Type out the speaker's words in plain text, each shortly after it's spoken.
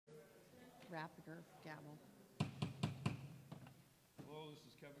wrap your gavel. Hello, this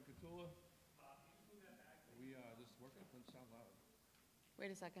is Kevin Catula. This is working? It doesn't sound loud.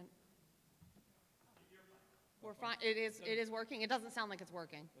 Wait a second. We're fine. It is working. It doesn't sound like it's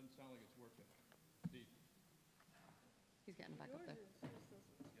working. Doesn't sound like it's working. Steve, He's getting back up there.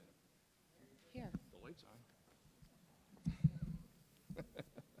 Here. the light's on.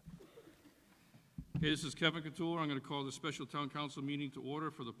 Okay, this is Kevin Catula. I'm going to call the special town council meeting to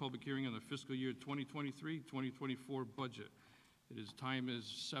order for the public hearing on the fiscal year 2023-2024 budget. Time is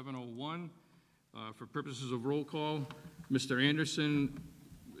 7:01. For purposes of roll call, Mr. Anderson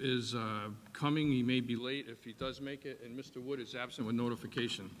is coming. He may be late if he does make it, and Mr. Wood is absent with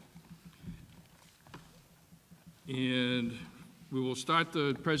notification. And we will start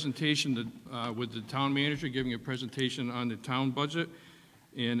the presentation with the town manager giving a presentation on the town budget.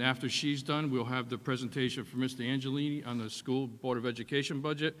 And after she's done, we'll have the presentation for Mr. Angelini on the school Board of Education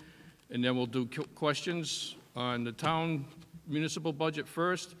budget. And then we'll do questions on the town municipal budget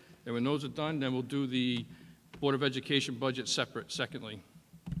first. And when those are done, then we'll do the Board of Education budget separate, secondly.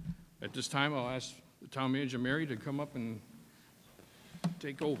 At this time, I'll ask the town manager, Mary, to come up and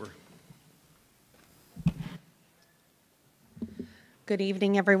take over. Good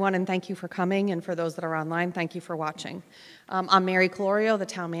evening, everyone, and thank you for coming. And for those that are online, thank you for watching. I'm Mary Clorio, the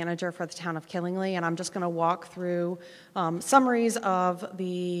town manager for the town of Killingly, and I'm just going to walk through summaries of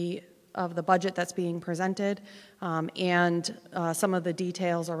the budget that's being presented and some of the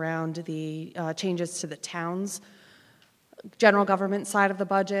details around the changes to the town's general government side of the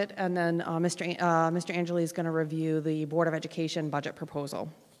budget, and then Mr. Angeli is going to review the Board of Education budget proposal.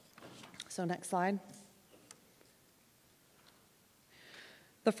 So next slide.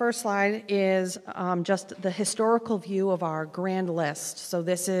 The first slide is just the historical view of our grand list. So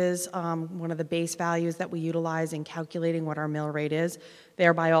this is one of the base values that we utilize in calculating what our mill rate is,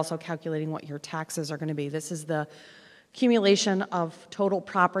 thereby also calculating what your taxes are going to be. This is the accumulation of total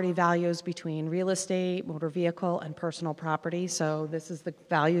property values between real estate, motor vehicle, and personal property. So this is the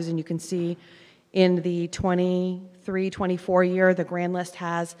values, and you can see in the 23-24 year, the grand list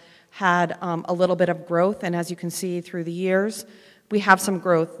has had a little bit of growth, and as you can see through the years, we have some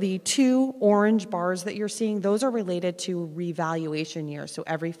growth. The two orange bars that you're seeing, those are related to revaluation years. So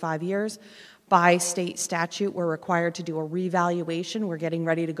every 5 years, by state statute, we're required to do a revaluation. We're getting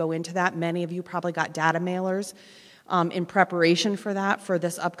ready to go into that. Many of you probably got data mailers in preparation for that for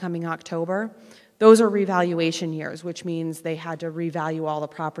this upcoming October. Those are revaluation years, which means they had to revalue all the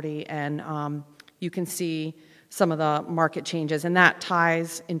property, and you can see some of the market changes, and that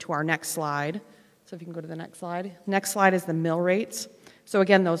ties into our next slide. So if you can go to the next slide. Next slide is the mill rates. So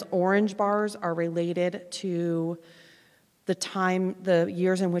again, those orange bars are related to the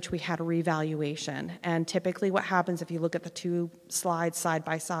years in which we had a revaluation. And typically what happens if you look at the two slides side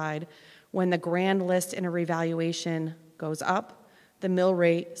by side, when the grand list in a revaluation goes up, the mill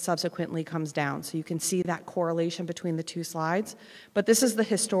rate subsequently comes down. So you can see that correlation between the two slides. But this is the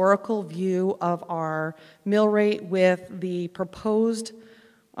historical view of our mill rate with the proposed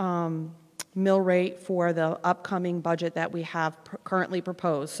mill rate for the upcoming budget that we have currently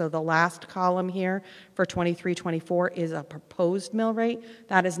proposed. So the last column here for 23-24 is a proposed mill rate.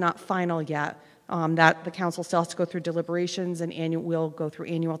 That is not final yet. That the council still has to go through deliberations, and we'll go through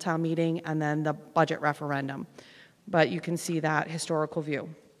annual town meeting and then the budget referendum. But you can see that historical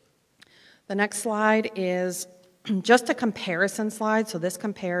view. The next slide is just a comparison slide. So this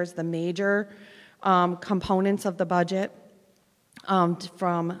compares the major components of the budget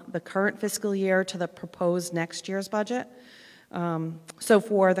from the current fiscal year to the proposed next year's budget. So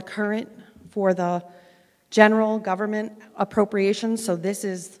for the general government appropriations, so this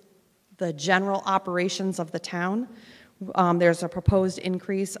is the general operations of the town. There's a proposed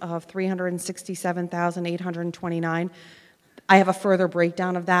increase of $367,829. I have a further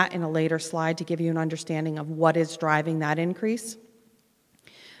breakdown of that in a later slide to give you an understanding of what is driving that increase.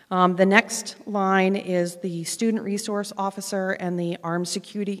 The next line is the Student Resource Officer and the Armed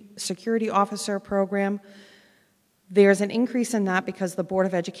Security Officer program. There's an increase in that because the Board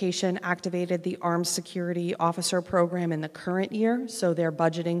of Education activated the Armed Security Officer program in the current year, so they're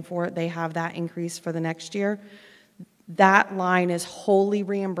budgeting for it. They have that increase for the next year. That line is wholly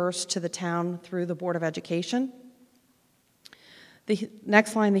reimbursed to the town through the Board of Education. The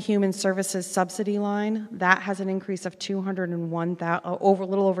next line, the Human Services Subsidy line, that has an increase of a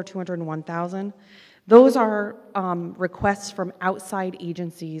little over 201,000. Those are requests from outside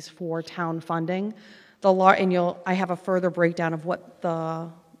agencies for town funding. I have a further breakdown of what the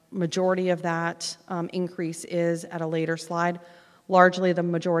majority of that increase is at a later slide. Largely, the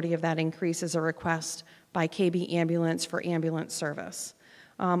majority of that increase is a request by KB Ambulance for ambulance service.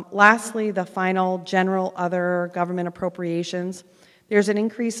 Lastly, the final general other government appropriations. There's an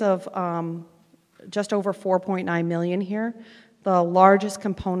increase of just over 4.9 million here. The largest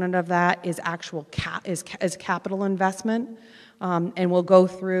component of that is actual capital investment, and we'll go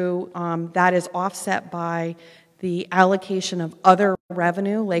through. That is offset by the allocation of other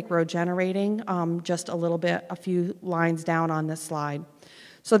revenue, Lake Road Generating, just a few lines down on this slide.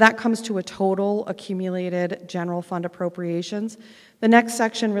 So that comes to a total accumulated general fund appropriations. The next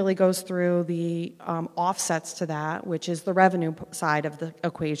section really goes through the offsets to that, which is the revenue side of the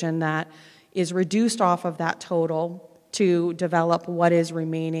equation that is reduced off of that total to develop what is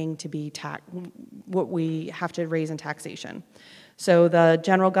remaining to be what we have to raise in taxation. So the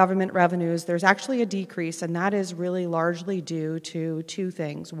general government revenues, there's actually a decrease, and that is really largely due to two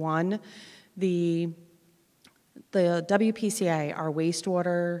things. One, the WPCA, our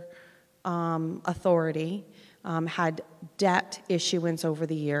wastewater authority, had debt issuance over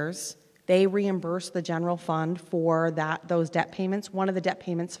the years. They reimbursed the general fund for those debt payments. One of the debt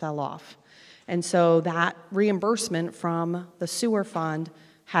payments fell off. And so that reimbursement from the sewer fund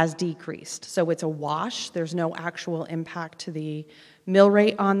has decreased. So it's a wash. There's no actual impact to the mill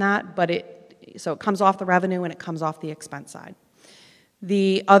rate on that, so it comes off the revenue and it comes off the expense side.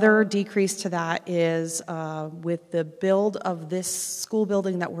 The other decrease to that is with the build of this school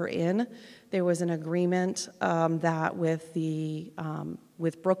building that we're in, there was an agreement that with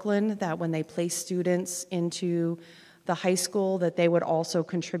Brooklyn that when they place students into the high school that they would also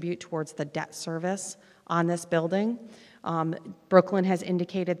contribute towards the debt service on this building. Brooklyn has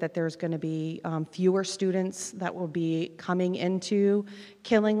indicated that there's going to be fewer students that will be coming into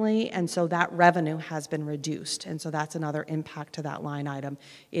Killingly, and so that revenue has been reduced. And so that's another impact to that line item,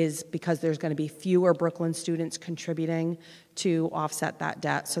 is because there's going to be fewer Brooklyn students contributing to offset that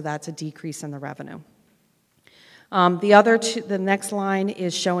debt, so that's a decrease in the revenue. The next line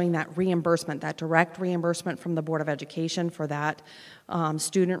is showing that reimbursement, that direct reimbursement from the Board of Education for that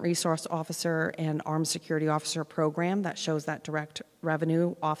Student Resource Officer and Armed Security Officer program that shows that direct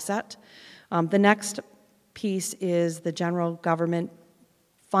revenue offset. The next piece is the general government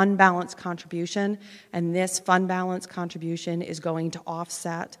fund balance contribution, and this fund balance contribution is going to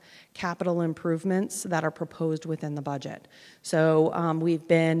offset capital improvements that are proposed within the budget. So we've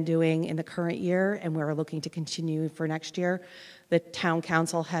been doing in the current year, and we're looking to continue for next year. The town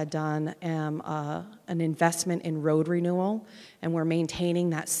council had done an investment in road renewal, and we're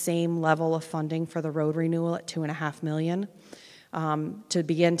maintaining that same level of funding for the road renewal at $2.5 million. To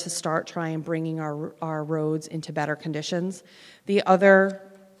begin to start trying bringing our roads into better conditions. The other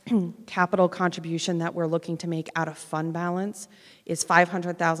capital contribution that we're looking to make out of fund balance is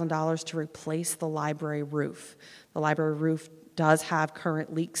 $500,000 to replace the library roof. The library roof does have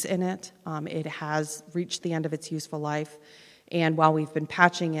current leaks in it. It has reached the end of its useful life, and while we've been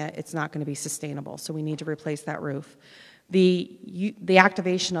patching it, it's not going to be sustainable, so we need to replace that roof. The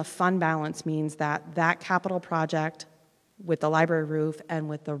activation of fund balance means that capital project with the library roof and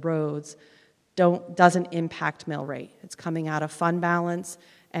with the roads doesn't impact mill rate. It's coming out of fund balance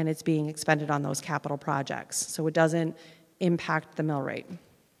and it's being expended on those capital projects. So it doesn't impact the mill rate.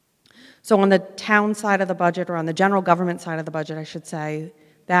 So on the town side of the budget, or on the general government side of the budget, I should say,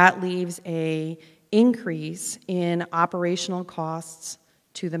 that leaves an increase in operational costs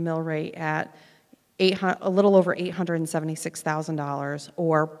to the mill rate at a little over $876,000,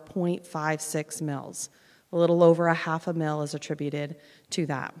 or 0.56 mils. A little over a half a mil is attributed to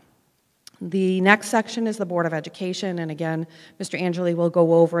that. The next section is the Board of Education, and again, Mr. Angeli will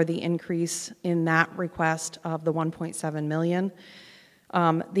go over the increase in that request of the $1.7 million.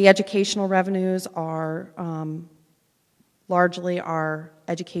 The educational revenues are largely our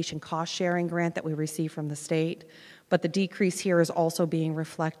education cost sharing grant that we receive from the state, but the decrease here is also being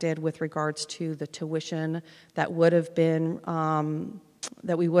reflected with regards to the tuition that would have been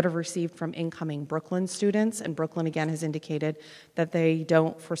that we would have received from incoming Brooklyn students, and Brooklyn again has indicated that they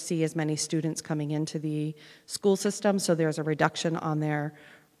don't foresee as many students coming into the school system, so there's a reduction on their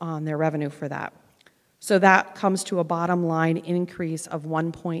revenue for that. So that comes to a bottom line increase of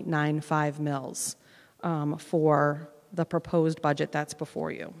 1.95 mils for the proposed budget that's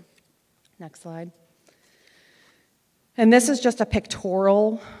before you. Next slide. And this is just a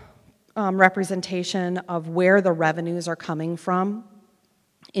pictorial representation of where the revenues are coming from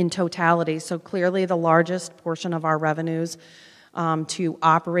in totality. So clearly the largest portion of our revenues to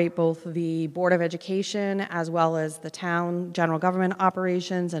operate both the Board of Education as well as the town general government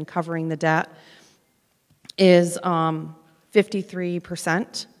operations and covering the debt is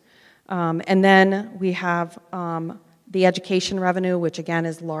 53%. And then we have the education revenue, which again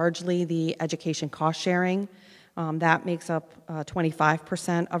is largely the education cost sharing That makes up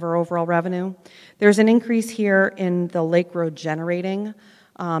 25% of our overall revenue. There's an increase here in the Lake Road generating,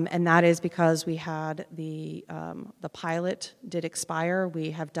 and that is because we had the pilot did expire.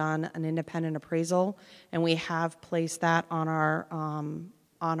 We have done an independent appraisal, and we have placed that on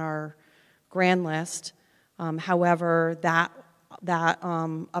our grand list. However, that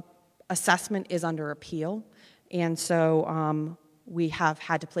assessment is under appeal, and so we have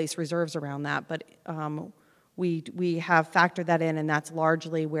had to place reserves around that, but we have factored that in, and that's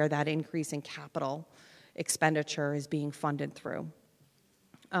largely where that increase in capital expenditure is being funded through.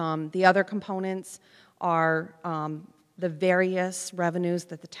 The other components are the various revenues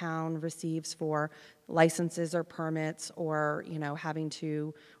that the town receives for licenses or permits, or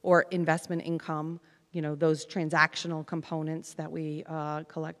or investment income, those transactional components that we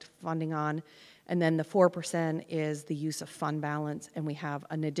collect funding on. And then the 4% is the use of fund balance, and we have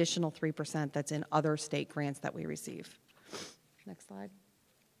an additional 3% that's in other state grants that we receive. Next slide.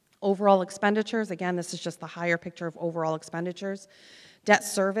 Overall expenditures, again, this is just the higher picture of overall expenditures. Debt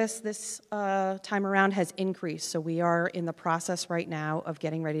service this time around has increased, so we are in the process right now of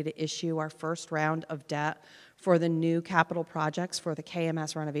getting ready to issue our first round of debt for the new capital projects, for the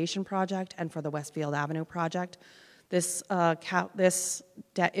KMS renovation project and for the Westfield Avenue project. This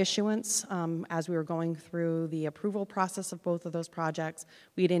debt issuance, as we were going through the approval process of both of those projects,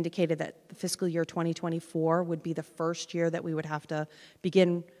 we had indicated that the fiscal year 2024 would be the first year that we would have to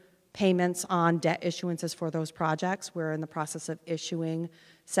begin payments on debt issuances for those projects. We're in the process of issuing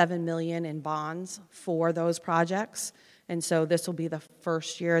 $7 million in bonds for those projects, and so this will be the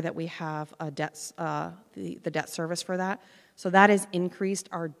first year that we have a debt, the debt service for that. So that has increased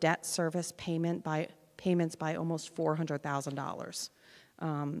our debt service payments by almost $400,000.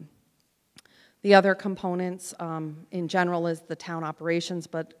 The other components, in general, is the town operations,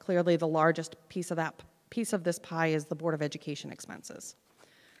 but clearly the largest piece of this pie is the Board of Education expenses.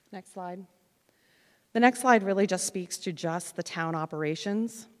 Next slide. The next slide really just speaks to just the town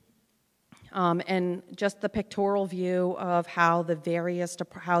operations, and just the pictorial view of how the various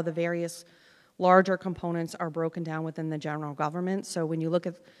larger components are broken down within the general government. So when you look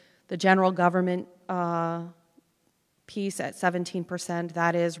at the general government piece at 17%,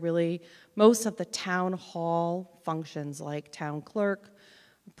 that is really most of the town hall functions like town clerk,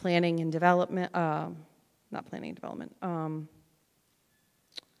 planning and development, not planning and development,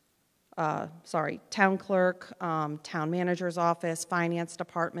 town clerk, town manager's office, finance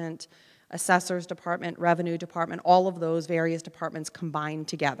department, assessor's department, revenue department, all of those various departments combined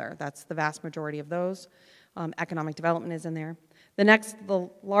together. That's the vast majority of those. Economic development is in there. The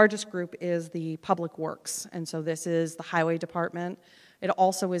largest group is the public works, and so this is the highway department. It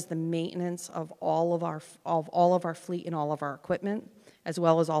also is the maintenance of all of our fleet and all of our equipment, as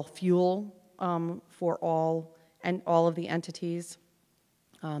well as all fuel for all of the entities.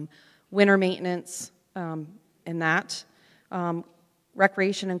 Winter maintenance and that.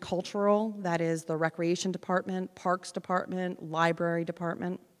 Recreation and cultural, that is the recreation department, parks department, library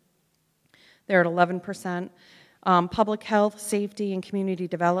department. They're at 11%. Public health, safety, and community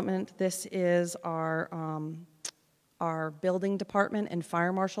development. This is our building department and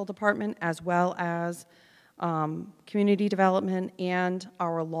fire marshal department, as well as community development and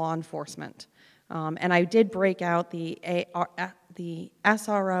our law enforcement. And I did break out the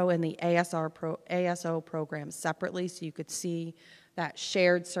SRO and the ASO programs separately, so you could see that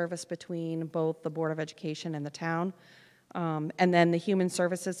shared service between both the Board of Education and the town. And then the human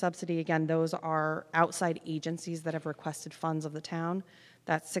services subsidy, again, those are outside agencies that have requested funds of the town.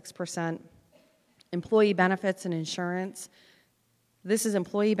 That's 6%. Employee benefits and insurance. This is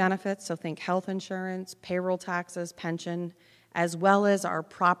employee benefits, so think health insurance, payroll taxes, pension, as well as our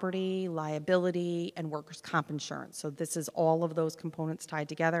property, liability, and workers' comp insurance. So this is all of those components tied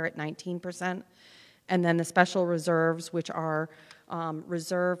together at 19%. And then the special reserves, which are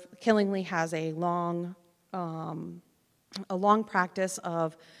Killingly has a long practice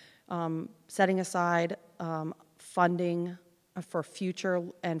of setting aside funding for future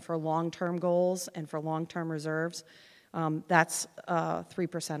and for long-term goals and for long-term reserves. That's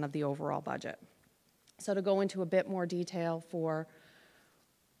 3% of the overall budget. So to go into a bit more detail for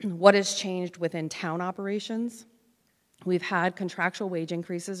what has changed within town operations, we've had contractual wage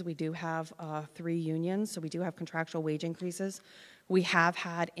increases. We do have 3 unions, so we do have contractual wage increases. We have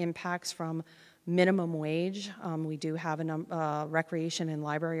had impacts from minimum wage. We do have recreation and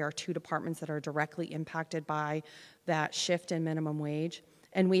library are 2 departments that are directly impacted by that shift in minimum wage.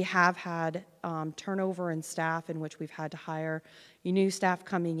 And we have had turnover in staff, in which we've had to hire new staff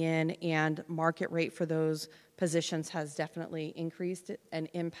coming in, and market rate for those positions has definitely increased and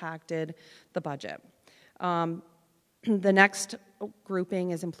impacted the budget. The next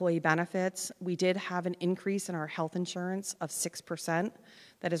grouping is employee benefits. We did have an increase in our health insurance of 6%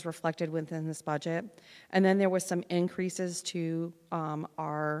 that is reflected within this budget. And then there was some increases to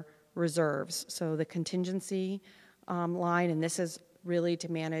our reserves. So the contingency line, and this is really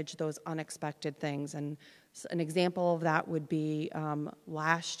to manage those unexpected things. And an example of that would be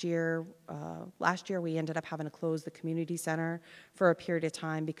last year we ended up having to close the community center for a period of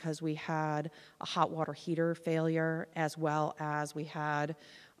time because we had a hot water heater failure, as well as we had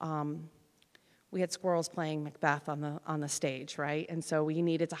squirrels playing Macbeth on the stage, right? And so we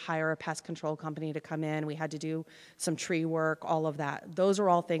needed to hire a pest control company to come in. We had to do some tree work, all of that. Those are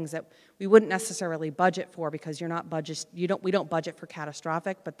all things that we wouldn't necessarily budget for because we don't budget for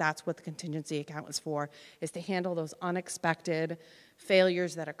catastrophic, but that's what the contingency account is for, is to handle those unexpected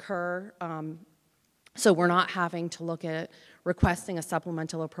failures that occur. So we're not having to look at requesting a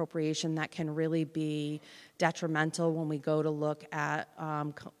supplemental appropriation that can really be detrimental when we go to look at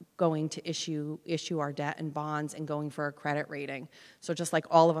going to issue our debt and bonds and going for a credit rating. So just like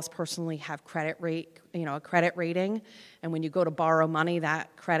all of us personally have a credit rating, and when you go to borrow money,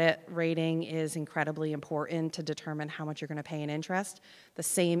 that credit rating is incredibly important to determine how much you're going to pay in interest. The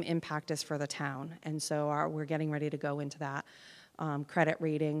same impact is for the town, and so we're getting ready to go into that credit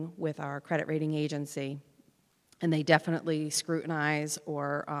rating with our credit rating agency, and they definitely scrutinize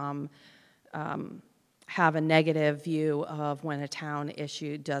or have a negative view of when a town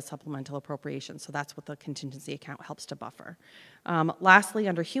does supplemental appropriations. So that's what the contingency account helps to buffer. Lastly,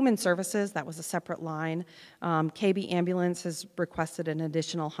 under human services, that was a separate line. KB Ambulance has requested an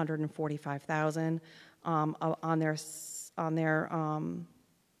additional $145,000 on their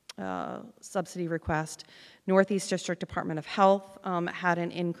subsidy request. Northeast District Department of Health had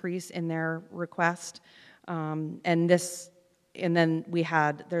an increase in their request, and then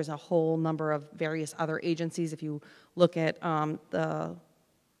there's a whole number of various other agencies. If you look at the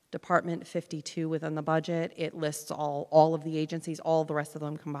Department 52 within the budget, it lists all of the agencies. All the rest of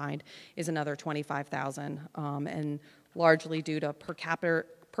them combined is another $25,000, and largely due to per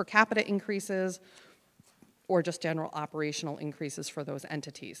capita increases or just general operational increases for those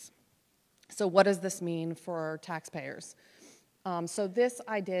entities. So what does this mean for taxpayers? So this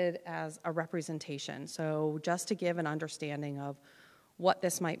I did as a representation, so just to give an understanding of what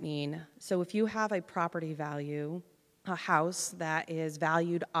this might mean. So if you have a property value, a house that is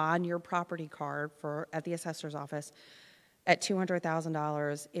valued on your property card at the assessor's office at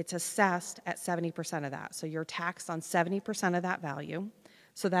 $200,000, it's assessed at 70% of that. So you're taxed on 70% of that value.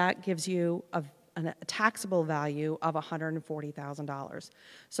 So that gives you a taxable value of $140,000.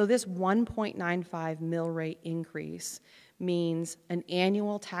 So this 1.95 mill rate increase means an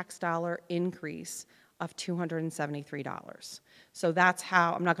annual tax dollar increase of $273. So that's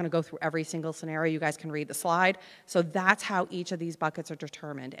how, I'm not going to go through every single scenario, you guys can read the slide. So that's how each of these buckets are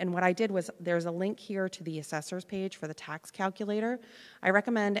determined. And what I did was, there's a link here to the assessor's page for the tax calculator. I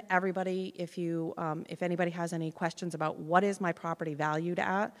recommend everybody, if anybody has any questions about what is my property valued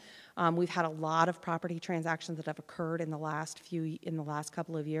at, we've had a lot of property transactions that have occurred in the last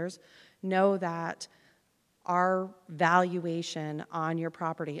couple of years. Know that our valuation on your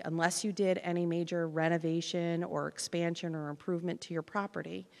property, unless you did any major renovation or expansion or improvement to your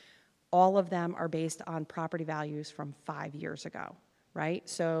property, all of them are based on property values from 5 years ago, right?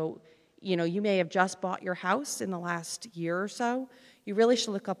 So, you may have just bought your house in the last year or so. You really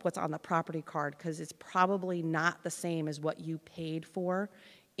should look up what's on the property card, because it's probably not the same as what you paid for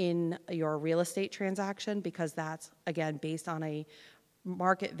in your real estate transaction, because that's, again, based on a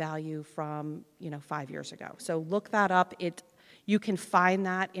market value from 5 years ago. So look that up. You can find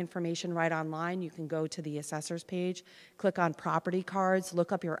that information right online. You can go to the assessor's page, click on property cards,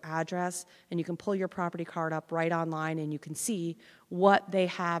 look up your address, and you can pull your property card up right online, and you can see what they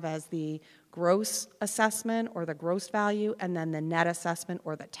have as the gross assessment or the gross value, and then the net assessment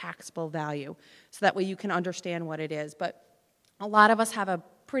or the taxable value. So that way you can understand what it is. But a lot of us have a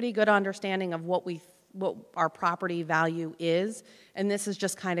pretty good understanding of what our property value is, and this is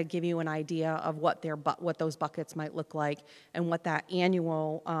just kind of give you an idea of what those buckets might look like and what that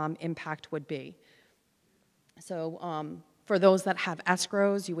annual impact would be. So for those that have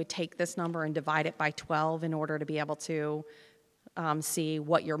escrows, you would take this number and divide it by 12 in order to be able to see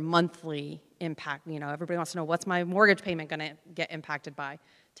what your monthly impact, everybody wants to know, what's my mortgage payment going to get impacted by?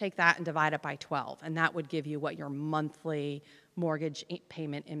 take that and divide it by 12, and that would give you what your monthly mortgage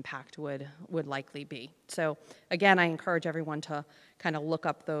payment impact would likely be. So again, I encourage everyone to kind of look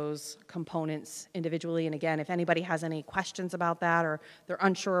up those components individually. And again, if anybody has any questions about that or they're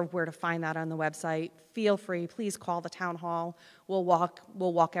unsure of where to find that on the website, feel free, please call the town hall. We'll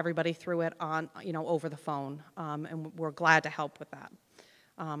walk everybody through it on, over the phone, and we're glad to help with that.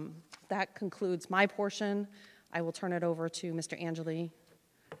 That concludes my portion. I will turn it over to Mr. Angeli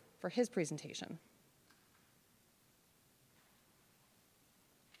for his presentation.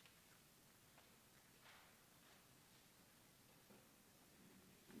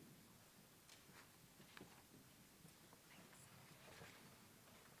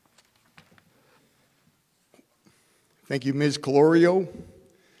 Thank you, Ms. Colorio.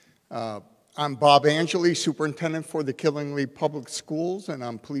 I'm Bob Angeli, Superintendent for the Killingly Public Schools, and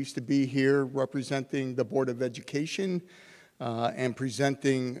I'm pleased to be here representing the Board of Education and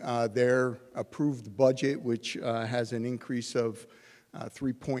presenting their approved budget, which has an increase of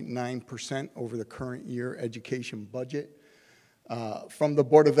 3.9% over the current year education budget. From the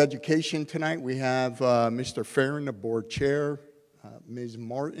Board of Education tonight, we have Mr. Farron, the Board Chair, Ms.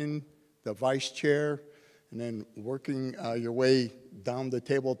 Martin, the Vice Chair, and then working your way down the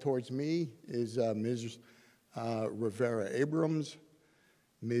table towards me is Ms. Rivera-Abrams,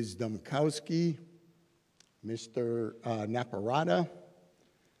 Ms. Domkowski, Mr. Naparata,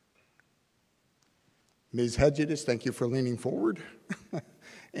 Ms. Hedges, thank you for leaning forward,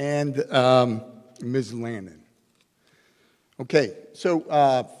 and Ms. Lannon. Okay, so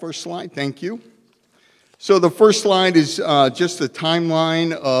first slide, thank you. So the first slide is just the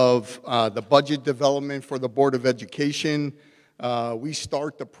timeline of the budget development for the Board of Education. We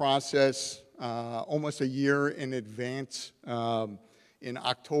start the process almost a year in advance in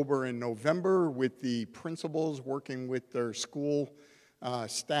October and November with the principals working with their school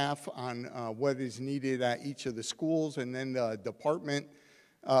staff on what is needed at each of the schools, and then the department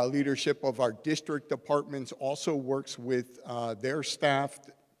leadership of our district departments also works with their staff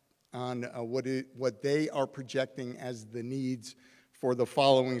on what they are projecting as the needs for the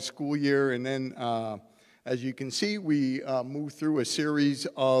following school year. And then, as you can see, we move through a series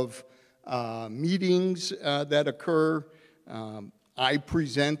of meetings that occur. I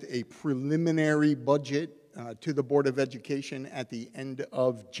present a preliminary budget to the Board of Education at the end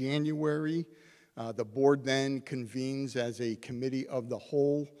of January. The board then convenes as a committee of the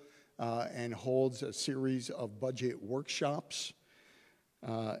whole and holds a series of budget workshops.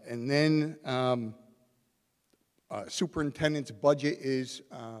 And then superintendent's budget is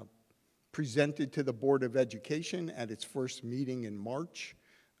presented to the Board of Education at its first meeting in March.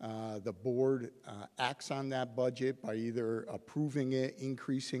 The board acts on that budget by either approving it,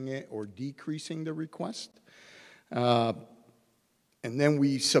 increasing it, or decreasing the request. And then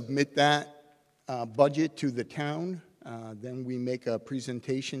we submit that budget to the town. Then we make a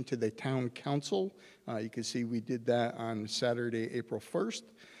presentation to the town council. You can see we did that on Saturday, April 1st.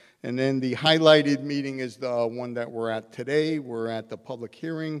 And then the highlighted meeting is the one that we're at today. We're at the public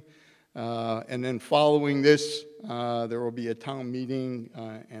hearing. And then following this, there will be a town meeting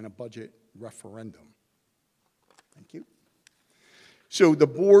and a budget referendum. Thank you. So the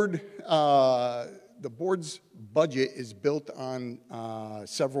board's budget is built on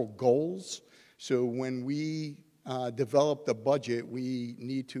several goals. So when we develop the budget, we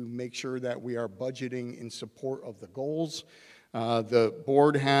need to make sure that we are budgeting in support of the goals. The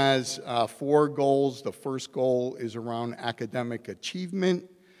board has 4 goals. The first goal is around academic achievement.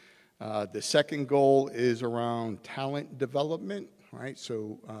 The second goal is around talent development, right?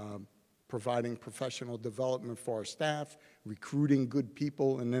 So providing professional development for our staff, recruiting good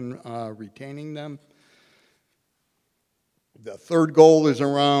people, and then retaining them. The third goal is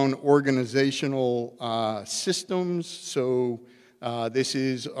around organizational systems. So this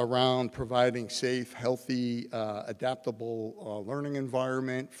is around providing safe, healthy, adaptable learning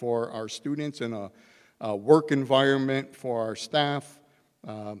environment for our students and a work environment for our staff.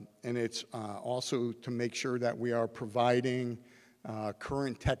 And it's also to make sure that we are providing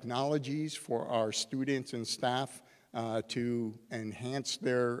current technologies for our students and staff to enhance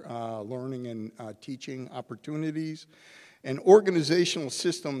their learning and teaching opportunities. And organizational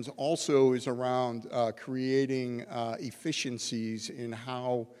systems also is around creating efficiencies in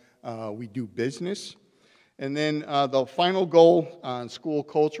how we do business. And then the final goal on school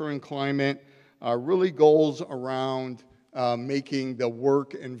culture and climate are really goals around making the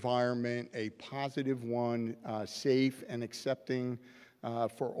work environment a positive one, safe and accepting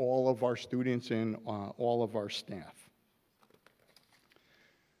for all of our students and all of our staff.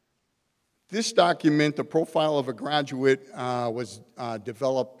 This document, the profile of a graduate, was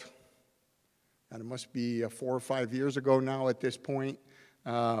developed, and it must be 4 or 5 years ago now at this point.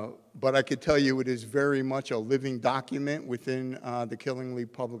 But I could tell you it is very much a living document within the Killingly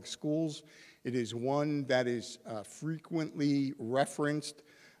Public Schools. It is one that is frequently referenced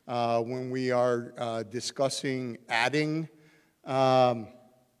when we are discussing adding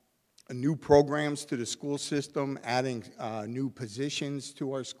new programs to the school system, adding new positions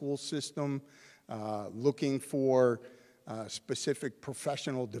to our school system, looking for specific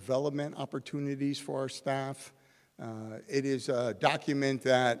professional development opportunities for our staff. It is a document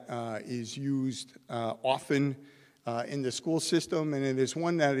that is used often in the school system, and it is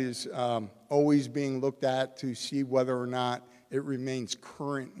one that is always being looked at to see whether or not it remains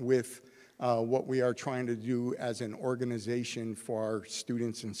current with what we are trying to do as an organization for our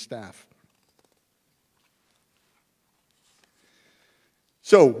students and staff.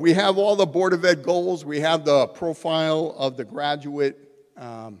 So we have all the Board of Ed goals, we have the profile of the graduate,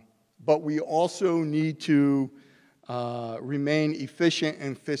 but we also need to remain efficient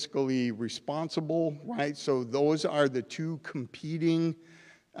and fiscally responsible, right? So those are the two competing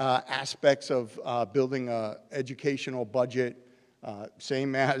aspects of building an educational budget.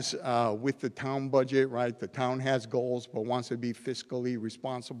 Same as with the town budget, right? The town has goals but wants to be fiscally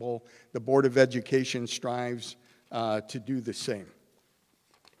responsible. The Board of Education strives to do the same.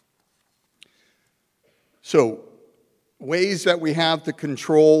 So ways that we have to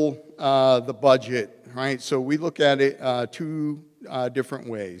control the budget, right? So we look at it two different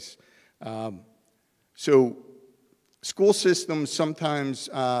ways. So school systems sometimes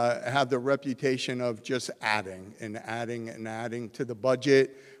have the reputation of just adding and adding and adding to the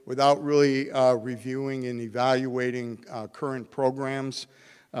budget without really reviewing and evaluating current programs.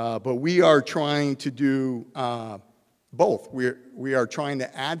 But we are trying to do both. We are trying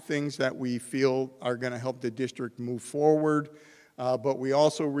to add things that we feel are going to help the district move forward, but we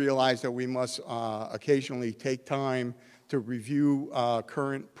also realize that we must occasionally take time to review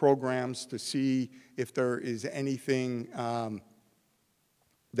current programs to see if there is anything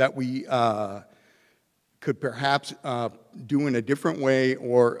that we could perhaps do in a different way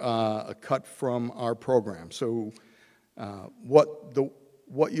or a cut from our program. So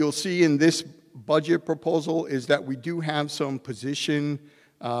what you'll see in this budget proposal is that we do have some position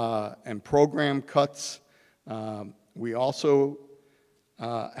and program cuts. We also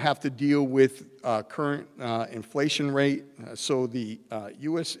have to deal with current inflation rate. So the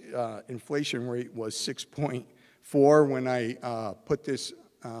U.S. Inflation rate was 6.4 when I put this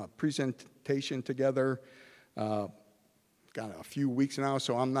presentation together. Got a few weeks now,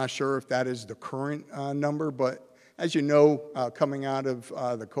 so I'm not sure if that is the current number, but as you know, coming out of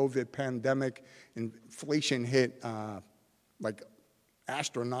the COVID pandemic, inflation hit like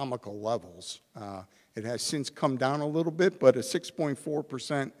astronomical levels. It has since come down a little bit, but a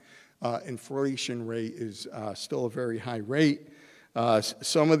 6.4% inflation rate is still a very high rate.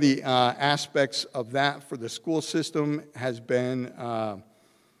 Some of the aspects of that for the school system has been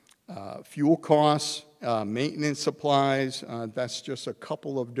fuel costs, maintenance supplies. That's just a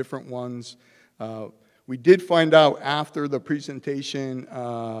couple of different ones. We did find out after the presentation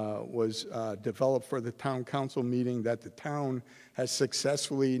was developed for the town council meeting that the town has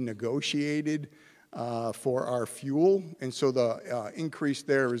successfully negotiated for our fuel, and so the increase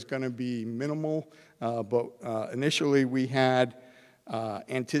there is going to be minimal, but initially we had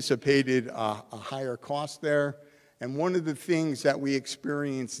anticipated a higher cost there. And one of the things that we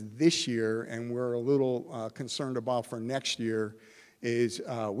experienced this year, and we're a little concerned about for next year, is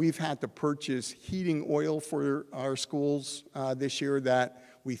we've had to purchase heating oil for our schools this year that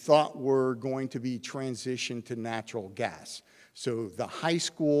we thought were going to be transitioned to natural gas. So the high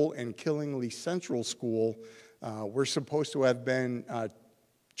school and Killingly Central School were supposed to have been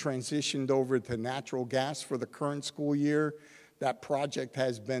transitioned over to natural gas for the current school year. That project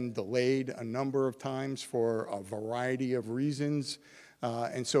has been delayed a number of times for a variety of reasons.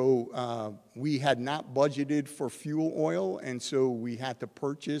 And so we had not budgeted for fuel oil, and so we had to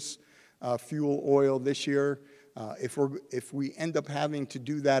purchase fuel oil this year. If we end up having to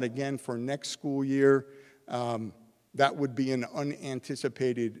do that again for next school year, that would be an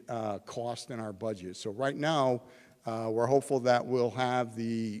unanticipated cost in our budget. So right now, we're hopeful that we'll have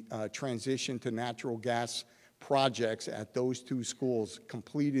the transition to natural gas projects at those two schools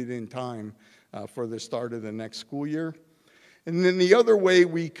completed in time for the start of the next school year. And then the other way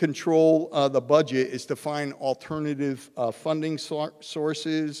we control the budget is to find alternative funding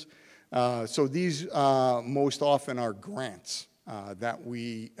sources. So these most often are grants that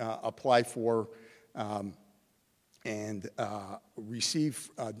we apply for. and receive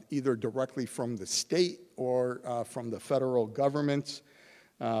either directly from the state or from the federal governments.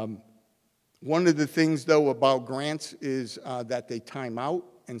 One of the things, though, about grants is that they time out,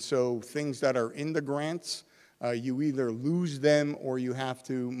 and so things that are in the grants, you either lose them or you have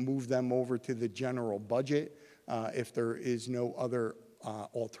to move them over to the general budget if there is no other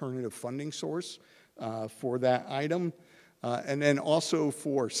alternative funding source for that item. And then also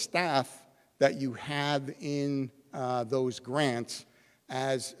for staff that you have in those grants,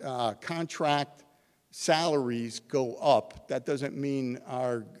 as contract salaries go up, that doesn't mean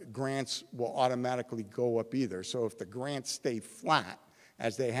our grants will automatically go up either. So if the grants stay flat,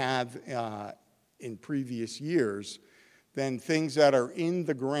 as they have in previous years, then things that are in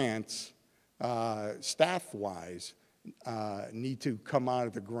the grants, staff-wise, need to come out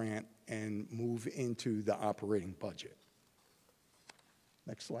of the grant and move into the operating budget.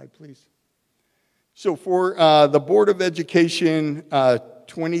 Next slide, please. So for the Board of Education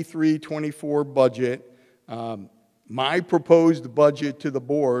 23-24 budget, my proposed budget to the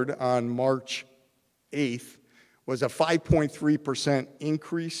board on March 8th was a 5.3%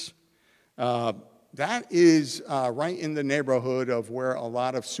 increase. That is right in the neighborhood of where a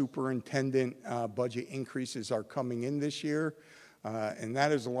lot of superintendent budget increases are coming in this year, and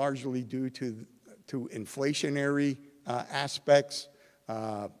that is largely due to inflationary aspects.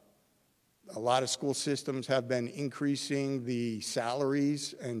 A lot of school systems have been increasing the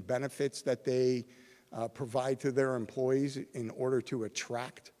salaries and benefits that they provide to their employees in order to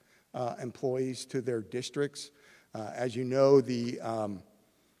attract employees to their districts. As you know, the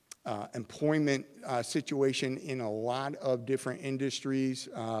employment situation in a lot of different industries,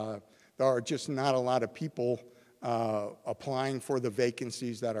 there are just not a lot of people applying for the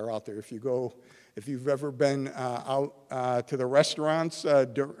vacancies that are out there. If you've ever been out to the restaurants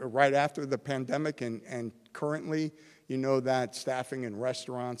right after the pandemic and currently, you know that staffing in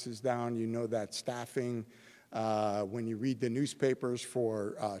restaurants is down. You know that staffing, when you read the newspapers,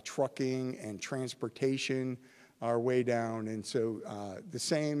 for trucking and transportation are way down. And so the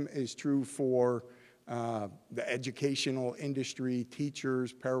same is true for the educational industry,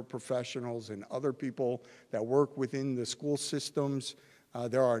 teachers, paraprofessionals, and other people that work within the school systems.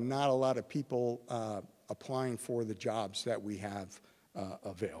 There are not a lot of people applying for the jobs that we have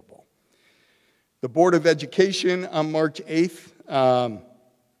available. The Board of Education on March 8th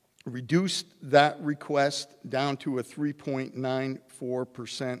reduced that request down to a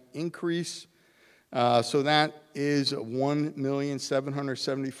 3.94% increase. So that is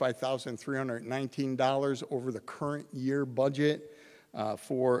 $1,775,319 over the current year budget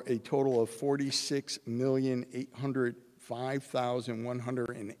for a total of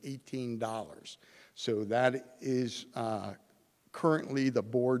 $46,805,118. So that is currently the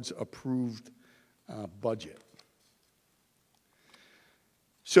board's approved budget.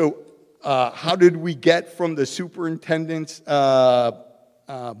 So how did we get from the superintendent's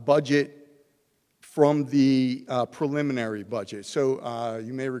budget from the preliminary budget? So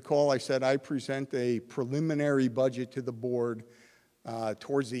you may recall I said I present a preliminary budget to the board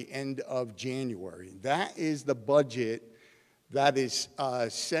towards the end of January. That is the budget that is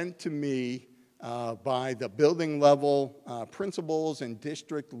sent to me by the building level principals and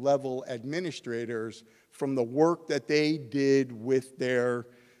district level administrators from the work that they did with their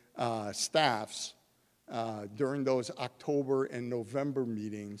staffs during those October and November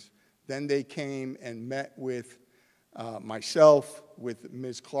meetings. Then they came and met with myself, with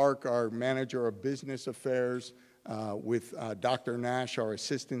Ms. Clark, our manager of business affairs, with Dr. Nash, our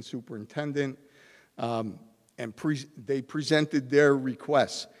assistant superintendent, and they presented their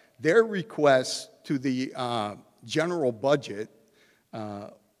requests. Their requests to the general budget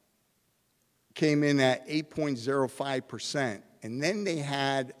came in at 8.05%, and then they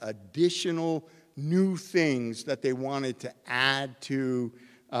had additional new things that they wanted to add to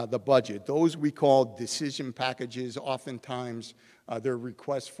the budget. Those we call decision packages. Oftentimes, they're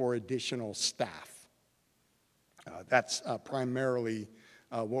requests for additional staff. That's primarily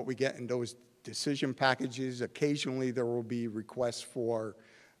what we get in those decision packages. Occasionally, there will be requests for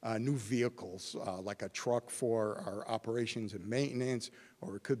new vehicles, like a truck for our operations and maintenance,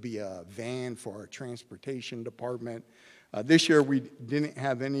 or it could be a van for our transportation department. This year, we didn't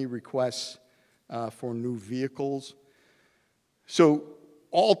have any requests for new vehicles. So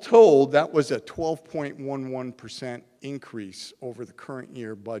all told, that was a 12.11% increase over the current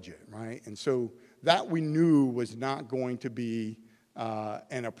year budget, right? And so that we knew was not going to be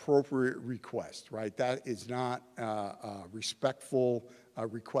an appropriate request, right? That is not a respectful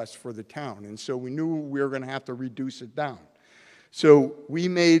request for the town. And so we knew we were going to have to reduce it down. So we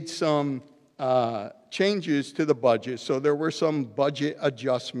made some changes to the budget. So there were some budget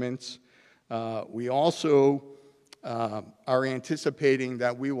adjustments. We also are anticipating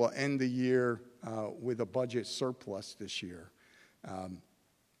that we will end the year with a budget surplus this year.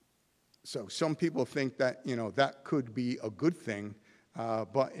 So some people think that, that could be a good thing,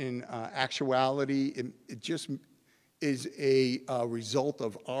 but in actuality, it just is a result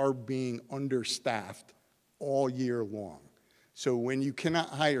of our being understaffed all year long. So when you cannot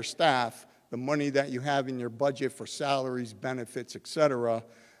hire staff, the money that you have in your budget for salaries, benefits, et cetera,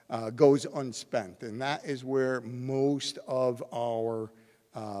 goes unspent. And that is where most of our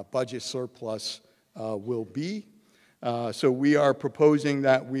budget surplus will be. So we are proposing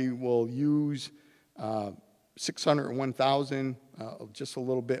that we will use $601,000, just a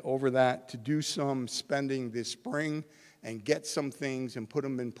little bit over that, to do some spending this spring and get some things and put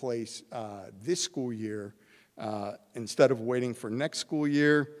them in place this school year instead of waiting for next school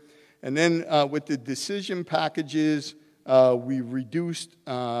year. And then with the decision packages, we reduced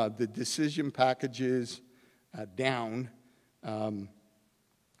the decision packages down. And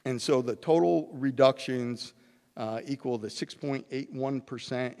so the total reductions equal to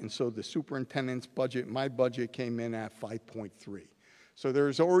 6.81%, and so the superintendent's budget, my budget, came in at 5.3. So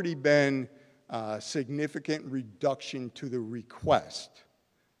there's already been significant reduction to the request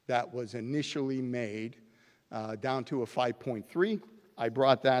that was initially made, down to a 5.3. I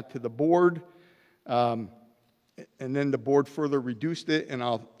brought that to the board, and then the board further reduced it, and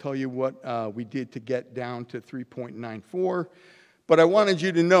I'll tell you what we did to get down to 3.94. But I wanted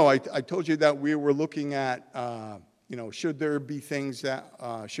you to know, I told you that we were looking at, should there be things that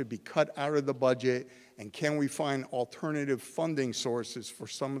should be cut out of the budget, and can we find alternative funding sources for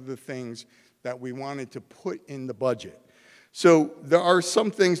some of the things that we wanted to put in the budget. So there are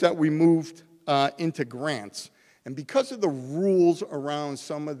some things that we moved into grants. And because of the rules around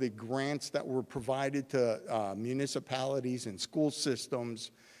some of the grants that were provided to municipalities and school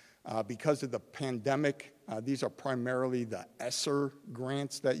systems, because of the pandemic, these are primarily the ESSER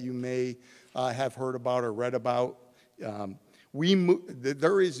grants that you may have heard about or read about.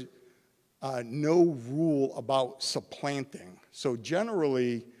 There is no rule about supplanting. So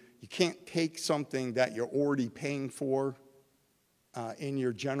generally, you can't take something that you're already paying for in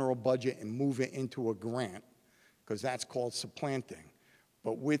your general budget and move it into a grant, because that's called supplanting.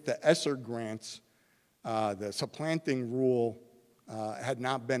 But with the ESSER grants, the supplanting rule had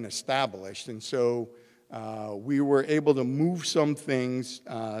not been established, and so we were able to move some things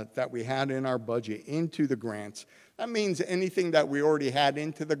that we had in our budget into the grants. That means anything that we already had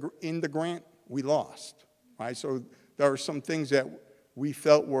in the grant, we lost, right? So there are some things that we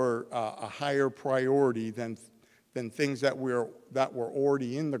felt were a higher priority than things that were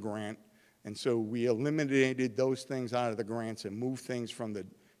already in the grant, and so we eliminated those things out of the grants and moved things from the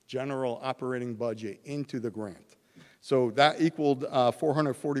general operating budget into the grant. So that equaled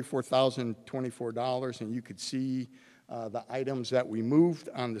 $444,024, and you could see the items that we moved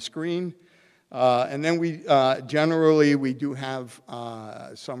on the screen. And then we generally, we do have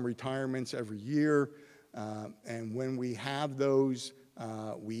some retirements every year, and when we have those,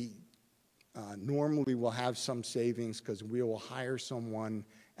 we normally will have some savings because we will hire someone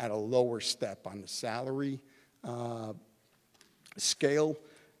at a lower step on the salary scale,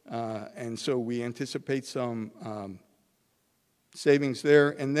 and so we anticipate some savings there.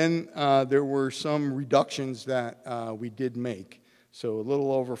 And then there were some reductions that we did make. So a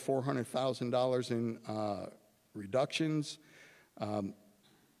little over $400,000 in reductions.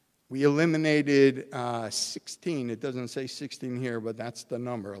 We eliminated 16, it doesn't say 16 here, but that's the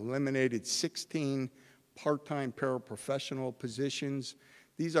number. Eliminated 16 part-time paraprofessional positions.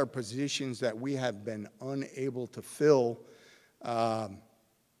 These are positions that we have been unable to fill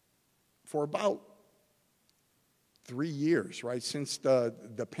for about 3 years, right, since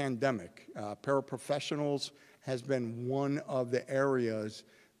the pandemic. Paraprofessionals has been one of the areas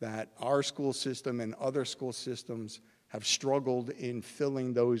that our school system and other school systems have struggled in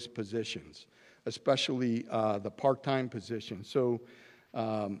filling those positions, especially the part-time positions. So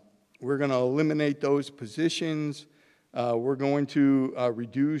we're going to eliminate those positions. We're going to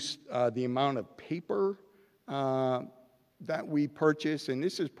reduce the amount of paper that we purchase, and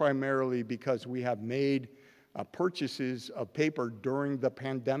this is primarily because we have made purchases of paper during the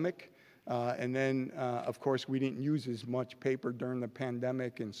pandemic, and then, of course, we didn't use as much paper during the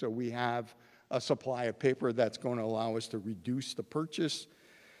pandemic, and so we have a supply of paper that's going to allow us to reduce the purchase.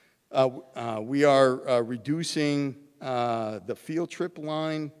 We are reducing the field trip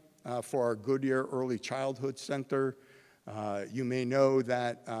line for our Goodyear Early Childhood Center. You may know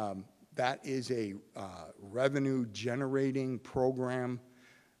that that is a revenue-generating program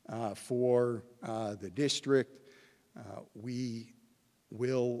for the district. We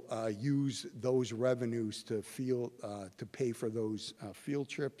will use those revenues to pay for those field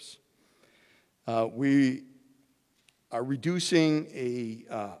trips. We are reducing a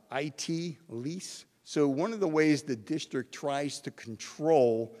IT lease. So one of the ways the district tries to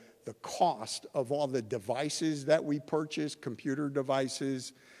control the cost of all the devices that we purchase, computer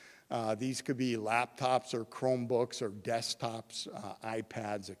devices, these could be laptops or Chromebooks or desktops,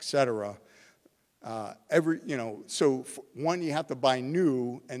 iPads, et cetera. So one, you have to buy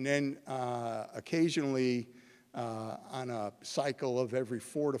new, and then occasionally on a cycle of every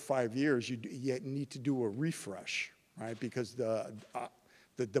 4 to 5 years, you need to do a refresh, right? Because the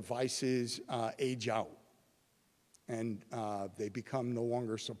devices age out and they become no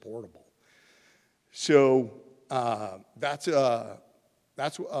longer supportable. So that's a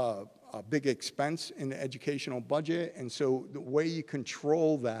big expense in the educational budget, and so the way you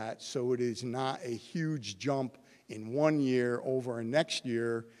control that so it is not a huge jump in 1 year over a next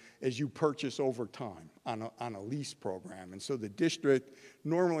year is you purchase over time on a lease program. And so the district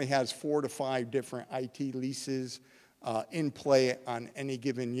normally has 4 to 5 different IT leases in play on any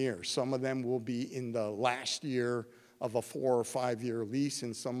given year. Some of them will be in the last year of a 4 or 5 year lease,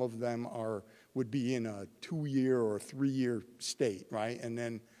 and some of them would be in a 2-year or 3-year state, right? And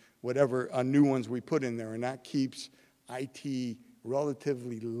then whatever new ones we put in there, and that keeps IT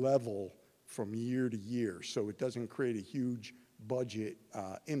relatively level from year to year, so it doesn't create a huge budget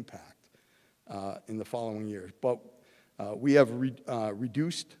impact in the following years. But we have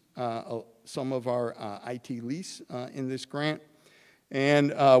reduced some of our IT lease in this grant,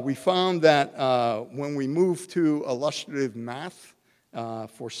 and we found that when we moved to illustrative math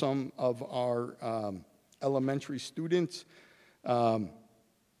for some of our elementary students,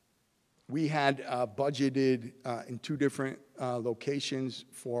 we had budgeted in 2 different locations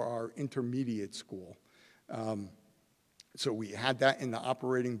for our intermediate school. So we had that in the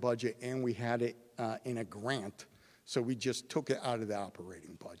operating budget, and we had it in a grant. So we just took it out of the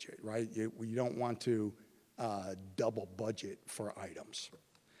operating budget, right? We don't want to double budget for items.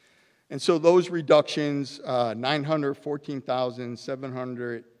 And so those reductions,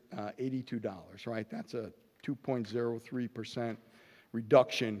 $914,782, right? That's a 2.03%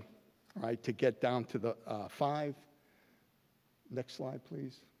 reduction, right, to get down to the 5. Next slide,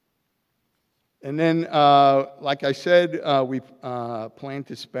 please. And then, like I said, we plan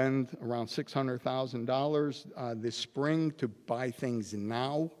to spend around $600,000 this spring to buy things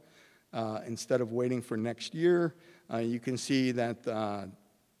now instead of waiting for next year. You can see that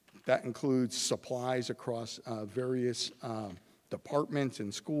that includes supplies across various departments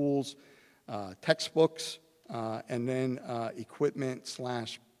and schools, textbooks, and then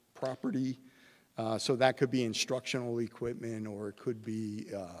equipment/property. So that could be instructional equipment, or it could be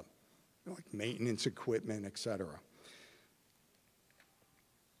like maintenance equipment, et cetera.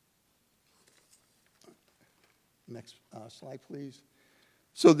 Next slide, please.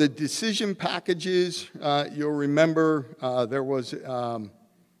 So the decision packages, you'll remember there was a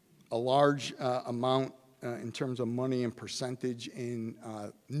large amount in terms of money and percentage in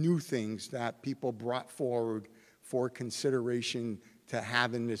new things that people brought forward for consideration to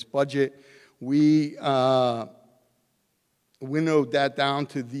have in this budget. We winnowed that down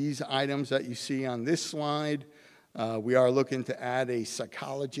to these items that you see on this slide. We are looking to add a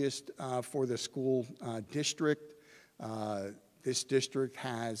psychologist for the school district. This district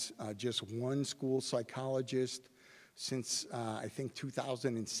has just 1 school psychologist since, I think,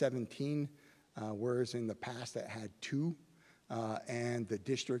 2017, whereas in the past it had 2. And the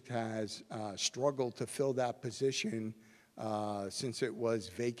district has struggled to fill that position since it was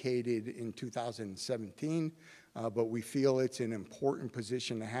vacated in 2017. But we feel it's an important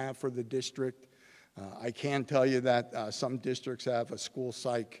position to have for the district. I can tell you that some districts have a school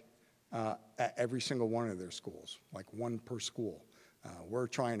psych at every single one of their schools, like 1 per school. We're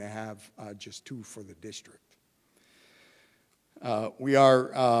trying to have just 2 for the district. We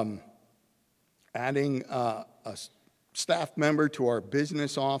are adding a staff member to our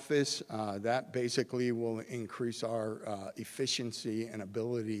business office. That basically will increase our efficiency and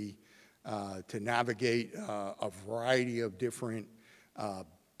ability to navigate a variety of different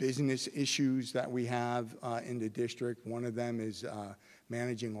business issues that we have in the district. One of them is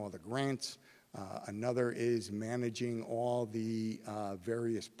managing all the grants. Another is managing all the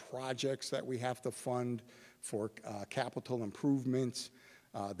various projects that we have to fund for capital improvements.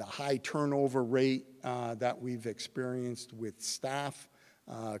 The high turnover rate that we've experienced with staff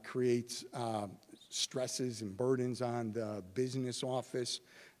creates stresses and burdens on the business office,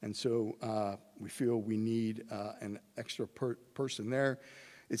 and so we feel we need an extra person there.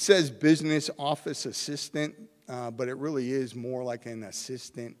 It says business office assistant, but it really is more like an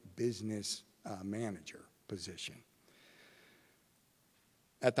assistant business manager position.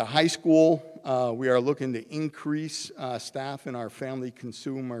 At the high school, we are looking to increase staff in our family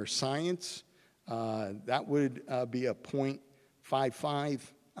consumer science. That would be a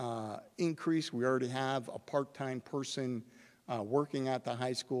 0.55 increase. We already have a part-time person working at the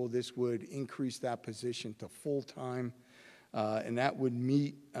high school. This would increase that position to full-time, and that would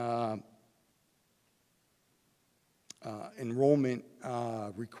meet enrollment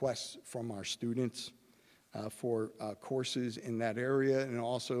requests from our students for courses in that area, and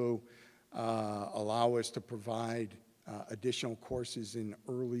also allow us to provide additional courses in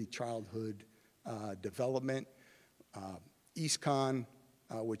early childhood development. EastCon,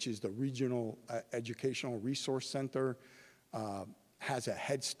 which is the Regional Educational Resource Center, has a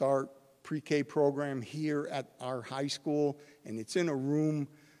Head Start pre-K program here at our high school, and it's in a room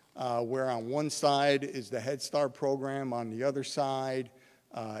where on one side is the Head Start program, on the other side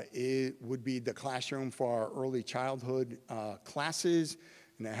it would be the classroom for our early childhood classes,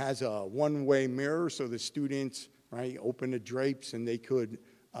 and it has a one-way mirror so the students, right, open the drapes and they could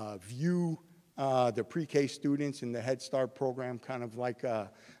view the pre-K students in the Head Start program, kind of like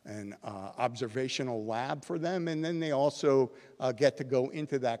an observational lab for them, and then they also get to go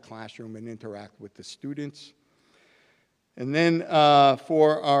into that classroom and interact with the students. And then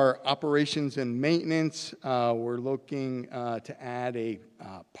for our operations and maintenance, we're looking to add a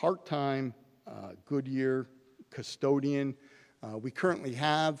part-time Goodyear custodian. We currently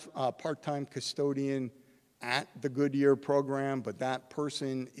have a part-time custodian at the Goodyear program, but that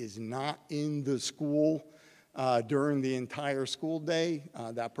person is not in the school during the entire school day.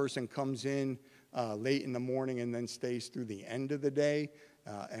 That person comes in late in the morning and then stays through the end of the day.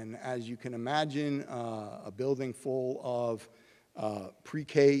 And as you can imagine, a building full of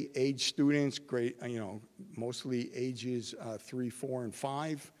pre-K age students, mostly ages 3, 4, and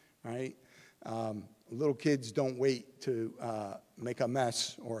 5, right? Little kids don't wait to make a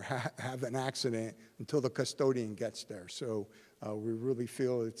mess or have an accident until the custodian gets there. So we really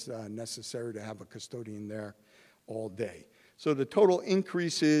feel it's necessary to have a custodian there all day. So the total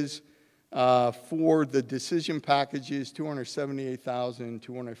increases for the decision package is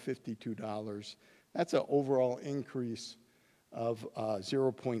 $278,252. That's an overall increase of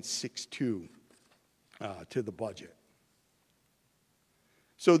 0.62 to the budget.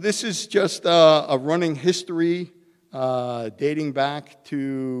 So this is just a running history dating back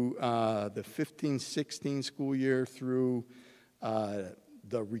to the 15-16 school year through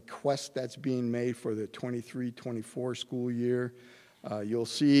the request that's being made for the 23-24 school year. You'll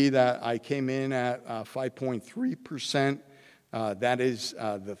see that I came in at 5.3%. That is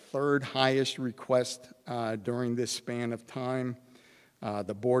the third highest request during this span of time.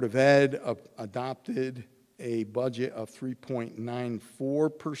 The Board of Ed adopted a budget of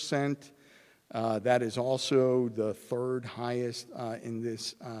 3.94%. That is also the third highest in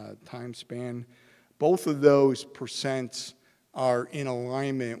this time span. Both of those percents are in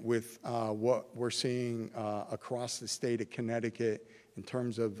alignment with what we're seeing across the state of Connecticut in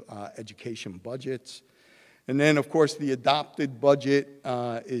terms of education budgets. And then, of course, the adopted budget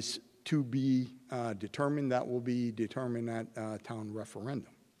is to be determined. That will be determined at town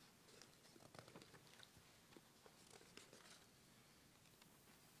referendum.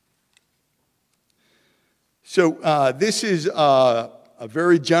 So this is a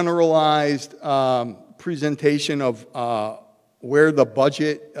very generalized presentation of where the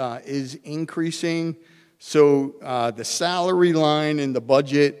budget is increasing. So the salary line in the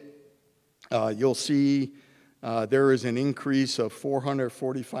budget, you'll see there is an increase of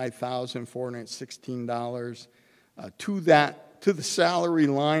 $445,416. To the salary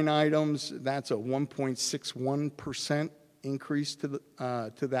line items, that's a 1.61% increase to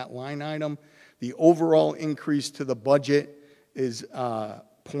that line item. The overall increase to the budget is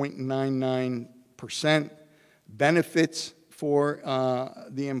 0.99%. Benefits for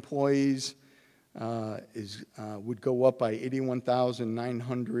the employees would go up by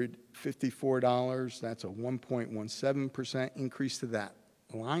 $81,954. That's a 1.17% increase to that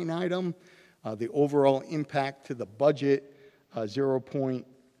line item. The overall impact to the budget,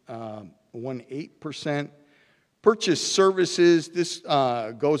 0.18%. Purchase services, this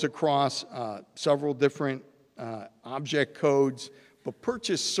goes across several different object codes, but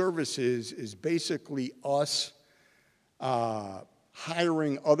purchase services is basically us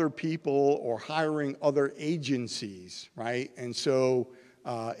hiring other people or hiring other agencies, right? And so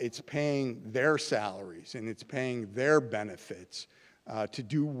it's paying their salaries and it's paying their benefits to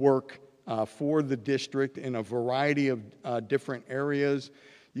do work for the district in a variety of different areas.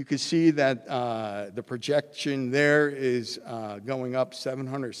 You can see that the projection there is going up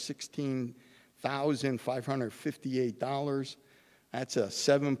 $716,558. That's a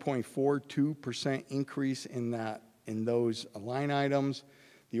 7.42% increase in those line items.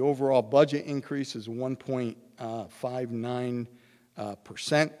 The overall budget increase is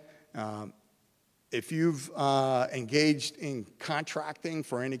 1.59%. If you've engaged in contracting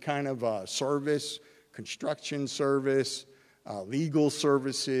for any kind of service, construction service, legal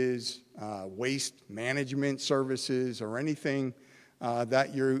services, waste management services, or anything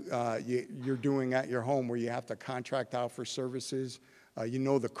that you're doing at your home where you have to contract out for services, you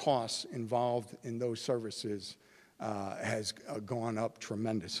know the costs involved in those services has gone up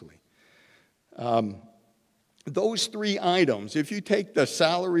tremendously. Those three items, if you take the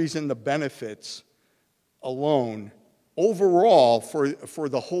salaries and the benefits alone, overall for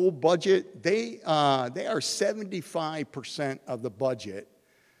the whole budget, they are 75% of the budget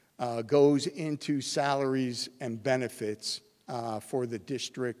goes into salaries and benefits for the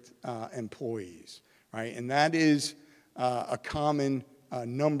district employees, right? And that is a common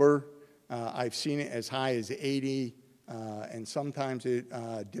number. I've seen it as high as 80, and sometimes it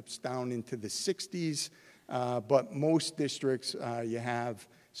dips down into the 60s. But most districts, you have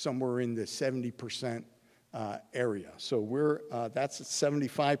somewhere in the 70% area. So that's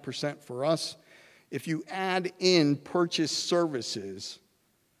 75% for us. If you add in purchase services,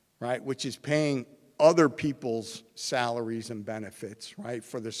 right, which is paying other people's salaries and benefits, right,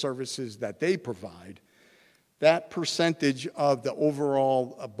 for the services that they provide, that percentage of the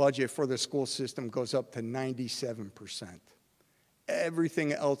overall budget for the school system goes up to 97%.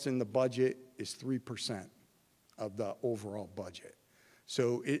 Everything else in the budget is 3% of the overall budget.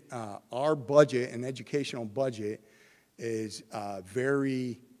 So our budget, an educational budget, is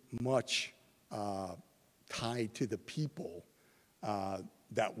very much tied to the people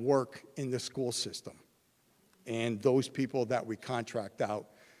that work in the school system and those people that we contract out,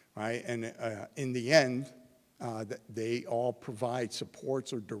 right? And in the end, they all provide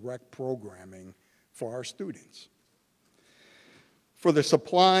supports or direct programming for our students. For the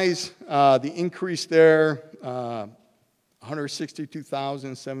supplies, the increase there,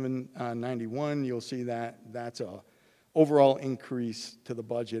 $162,791. You'll see that that's a overall increase to the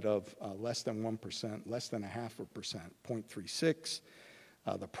budget of less than 1%, less than 0.5%, 0.36.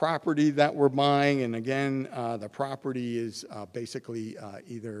 The property that we're buying, and again, the property is basically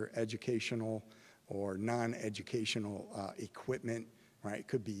either educational or non-educational equipment, right? It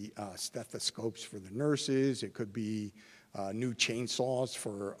could be stethoscopes for the nurses. It could be new chainsaws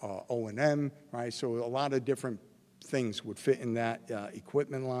for O&M, right? So a lot of different things would fit in that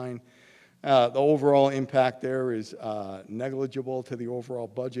equipment line. The overall impact there is negligible to the overall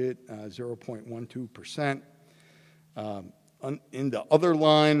budget, 0.12%. In the other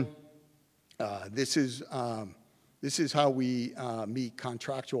line, this is how we meet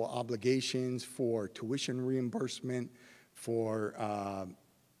contractual obligations for tuition reimbursement for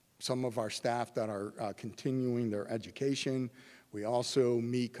some of our staff that are continuing their education. We also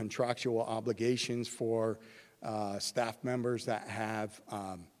meet contractual obligations for staff members that have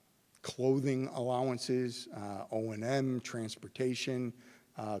clothing allowances, O&M, transportation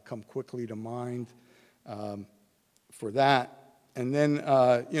come quickly to mind for that. And then,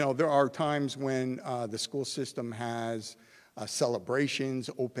 there are times when the school system has celebrations,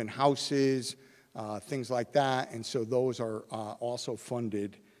 open houses, things like that, and so those are also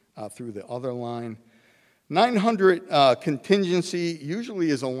funded through the other line. 900 contingency usually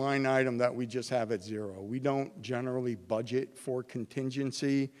is a line item that we just have at zero. We don't generally budget for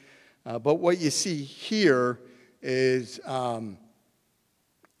contingency, but what you see here is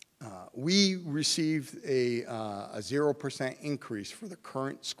we received a 0% increase for the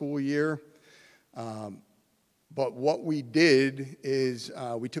current school year, but what we did is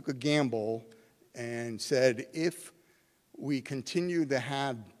we took a gamble and said if we continue to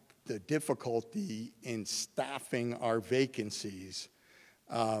have the difficulty in staffing our vacancies,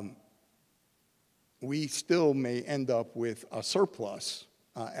 we still may end up with a surplus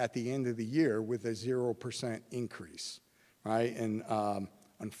at the end of the year with a 0% increase, right? And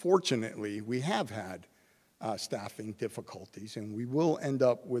unfortunately, we have had staffing difficulties, and we will end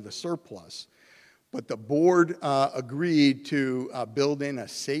up with a surplus. But the board agreed to build in a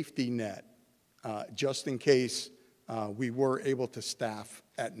safety net just in case we were able to staff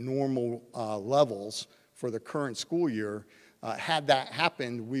at normal levels for the current school year. Had that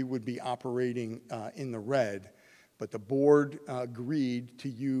happened, we would be operating in the red. But the board agreed to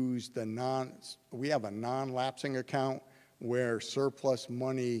use we have a non-lapsing account where surplus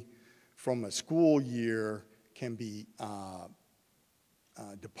money from a school year can be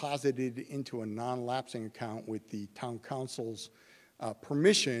deposited into a non-lapsing account with the town council's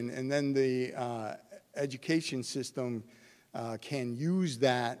permission, and then the education system can use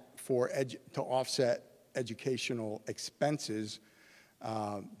that to offset educational expenses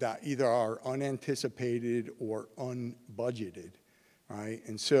that either are unanticipated or unbudgeted, right?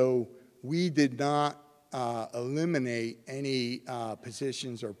 And so we did not eliminate any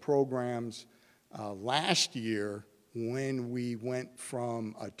positions or programs last year when we went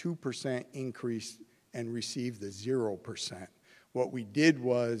from a 2% increase and received the 0%. What we did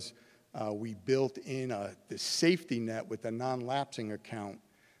was we built in the safety net with a non-lapsing account.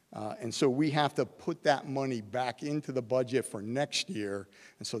 And so we have to put that money back into the budget for next year.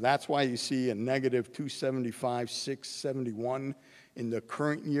 And so that's why you see a negative 275,671 in the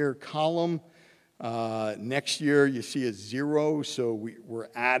current year column. Next year you see a 0, so we're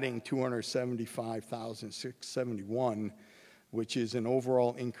adding 275,671, which is an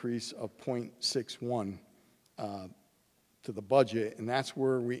overall increase of 0.61 to the budget, and that's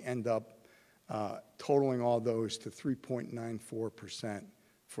where we end up totaling all those to 3.94%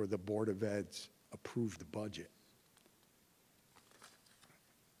 for the Board of Ed's approved budget.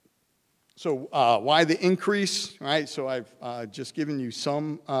 So why the increase, right? So I've just given you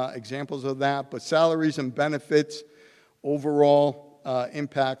some examples of that, but salaries and benefits overall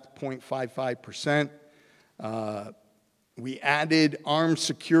impact 0.55%. We added armed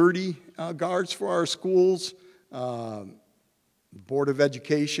security guards for our schools. Board of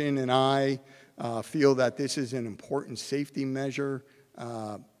Education and I feel that this is an important safety measure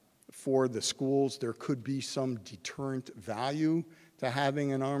for the schools. There could be some deterrent value to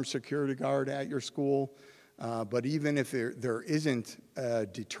having an armed security guard at your school, but even if there isn't a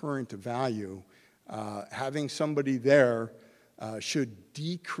deterrent value, having somebody there should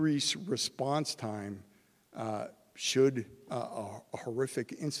decrease response time should a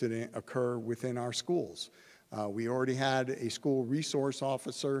horrific incident occur within our schools. We already had a school resource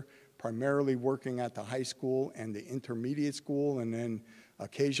officer primarily working at the high school and the intermediate school, and then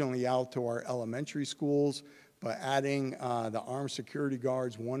occasionally out to our elementary schools. But adding the armed security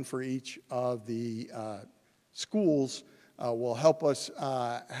guards, one for each of the schools, will help us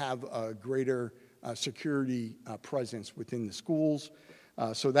have a greater security presence within the schools.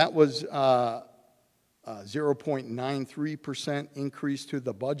 So that was 0.93% increase to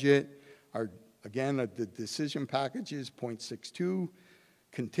the budget. Again, the decision package is 0.62,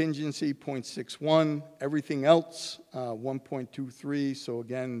 contingency 0.61, everything else 1.23. So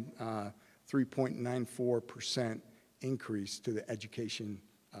again, 3.94% increase to the education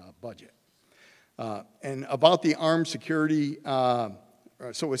budget. And about the armed security,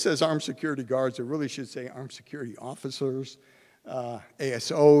 so it says armed security guards, it really should say armed security officers,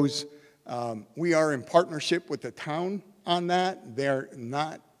 ASOs. We are in partnership with the town on that. They're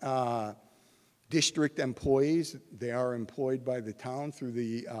not district employees. They are employed by the town through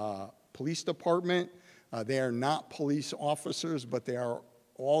the police department. They are not police officers, but they are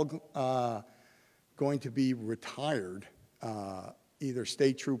all going to be retired, either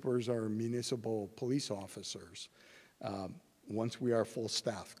state troopers or municipal police officers, once we are full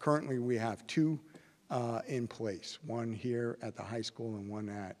staff. Currently, we have 2 in place, one here at the high school and one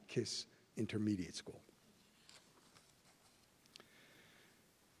at KISS Intermediate School.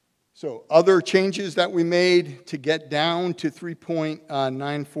 So other changes that we made to get down to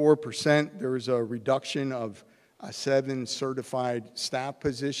 3.94%, there was a reduction of 7 certified staff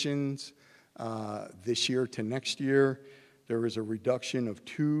positions this year to next year. There was a reduction of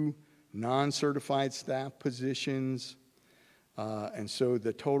 2 non-certified staff positions. And so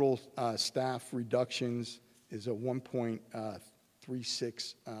the total staff reductions is a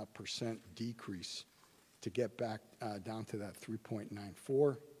 1.36% decrease to get back down to that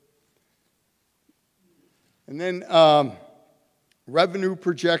 3.94. And then revenue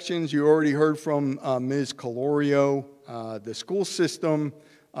projections, you already heard from Ms. Calorio. The school system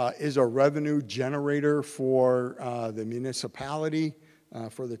is a revenue generator for the municipality,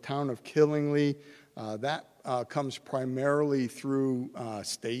 for the town of Killingly. That comes primarily through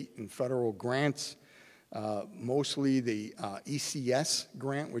state and federal grants, mostly the ECS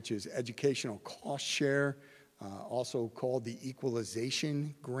grant, which is Educational Cost Share, also called the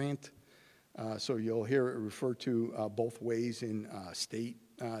Equalization Grant. So you'll hear it referred to both ways in state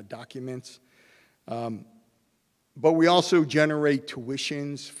documents. But we also generate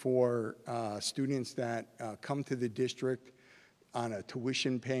tuitions for students that come to the district on a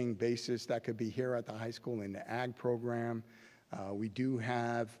tuition-paying basis. That could be here at the high school in the ag program. We do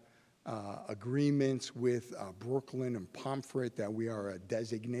have agreements with Brooklyn and Pomfret that we are a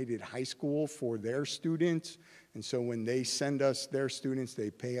designated high school for their students. And so when they send us their students,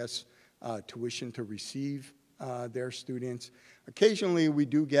 they pay us tuition to receive their students. Occasionally, we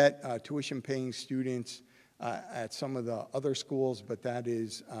do get tuition-paying students at some of the other schools, but that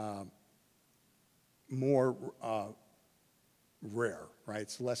is more rare, right?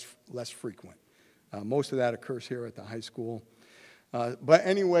 It's less frequent. Most of that occurs here at the high school. But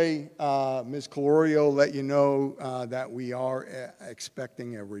anyway, Ms. Calorio let you know that we are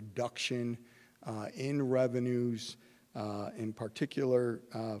expecting a reduction in revenues, in particular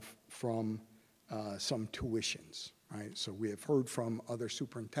from some tuitions, right? So we have heard from other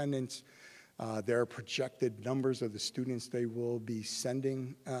superintendents their projected numbers of the students they will be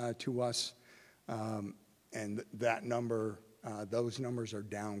sending to us, and that number, those numbers are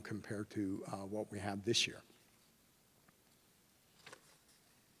down compared to what we have this year.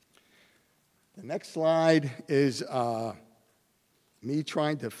 The next slide is me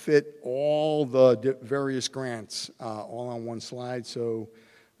trying to fit all the various grants all on one slide. So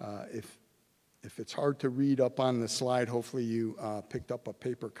if it's hard to read up on the slide, hopefully you picked up a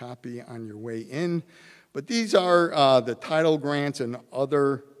paper copy on your way in. But these are the title grants and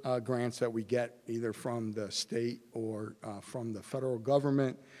other grants that we get either from the state or from the federal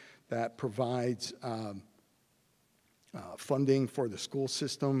government that provides funding for the school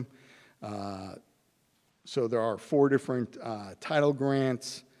system. So there are 4 different title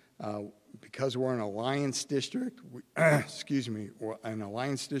grants. Because we're an alliance district,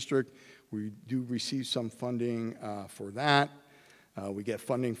 we do receive some funding for that. We get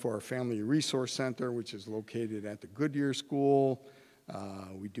funding for our Family Resource Center, which is located at the Goodyear School.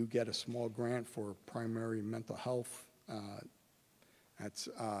 We do get a small grant for primary mental health. That's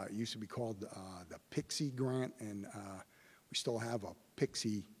used to be called the PIXI grant, and we still have a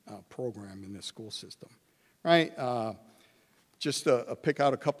PIXI program in the school system, right? Just to pick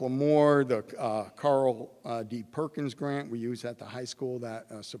out a couple more, the Carl D. Perkins grant we use at the high school that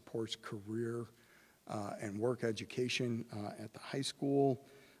supports career and work education at the high school.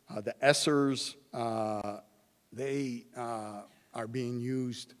 The ESSERs, they are being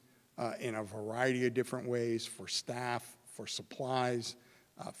used in a variety of different ways for staff, for supplies,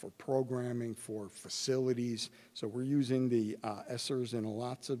 for programming, for facilities. So we're using the ESSERs in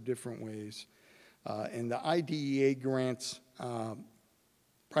lots of different ways. And the IDEA grants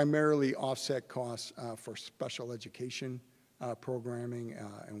primarily offset costs for special education programming,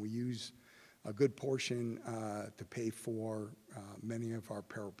 and we use a good portion to pay for many of our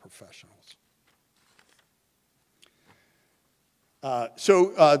paraprofessionals.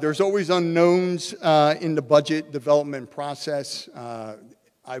 So there's always unknowns in the budget development process.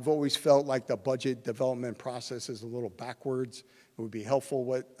 I've always felt like the budget development process is a little backwards. It would be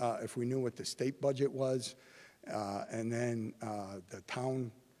helpful if we knew what the state budget was, and then the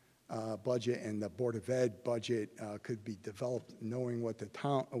town budget and the Board of Ed budget could be developed knowing what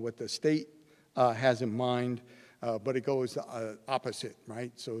the state has in mind, but it goes opposite,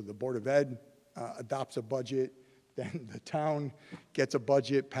 right? So the Board of Ed adopts a budget, then the town gets a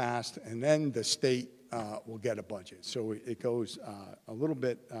budget passed, and then the state will get a budget. So it goes a little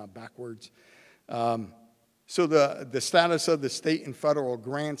bit backwards. So the status of the state and federal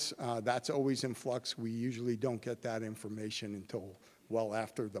grants, that's always in flux. We usually don't get that information until well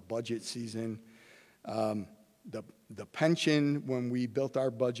after the budget season. The pension, when we built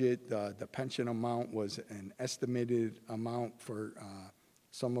our budget, the pension amount was an estimated amount for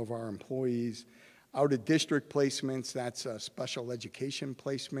some of our employees. Out-of-district placements, that's special education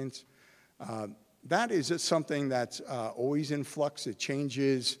placements. That is just something that's always in flux. It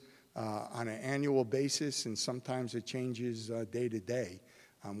changes on an annual basis, and sometimes it changes day to day,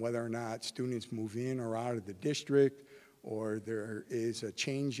 whether or not students move in or out of the district, or there is a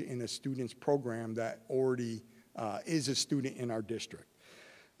change in a student's program that already is a student in our district.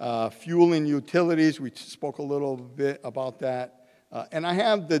 Fuel and utilities, we spoke a little bit about that. And I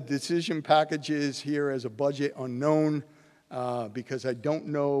have the decision packages here as a budget unknown because I don't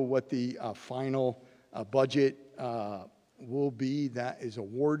know what the final budget will be that is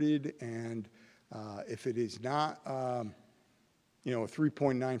awarded, and if it is not,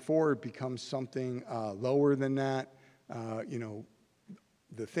 3.94, it becomes something lower than that.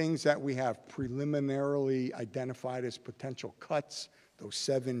 The things that we have preliminarily identified as potential cuts, those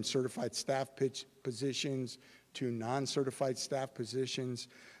 7 certified staff positions, 2 non-certified staff positions,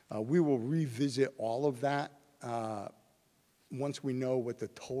 we will revisit all of that once we know what the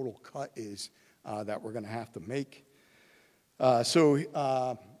total cut is that we're going to have to make.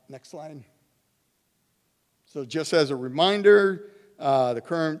 Next slide. So just as a reminder, The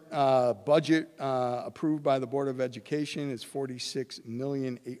current budget approved by the Board of Education is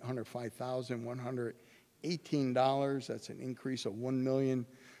 $46,805,118. That's an increase of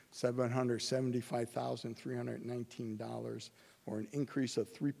 $1,775,319, or an increase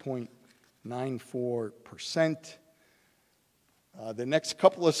of 3.94%. The next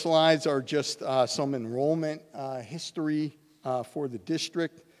couple of slides are just some enrollment history for the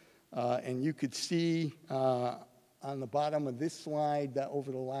district. And you could see on the bottom of this slide that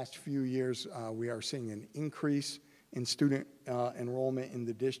over the last few years, we are seeing an increase in student enrollment in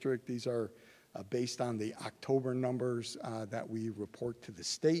the district. These are based on the October numbers that we report to the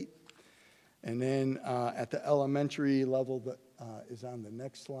state. And then at the elementary level that is on the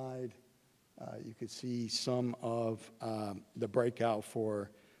next slide, you could see some of the breakout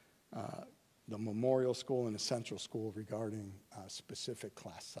for the Memorial School and the Central School regarding specific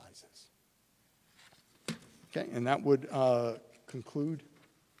class sizes. Okay, and that would conclude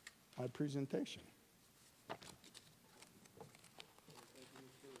my presentation.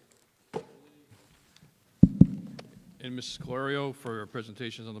 And Mrs. Colorio for her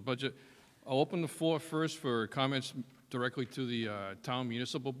presentations on the budget. I'll open the floor first for comments directly to the town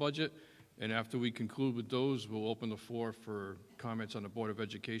municipal budget. And after we conclude with those, we'll open the floor for comments on the Board of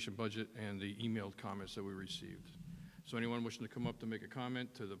Education budget and the emailed comments that we received. So anyone wishing to come up to make a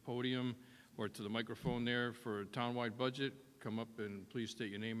comment to the podium or to the microphone there for a townwide budget, come up and please state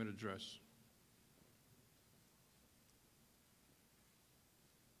your name and address.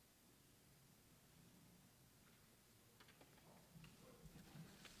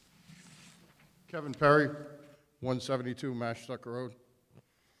 Kevin Perry, 172 Mashtucker Road,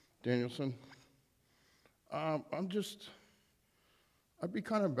 Danielson. I'd be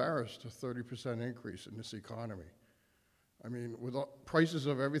kind of embarrassed, a 30% increase in this economy. I mean, with prices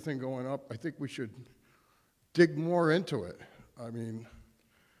of everything going up, I think we should dig more into it. I mean,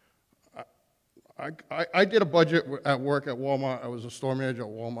 I did a budget at work at Walmart. I was a store manager at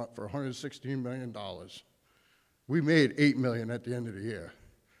Walmart for $116 million. We made $8 million at the end of the year.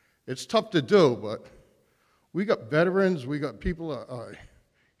 It's tough to do, but we got veterans, we got people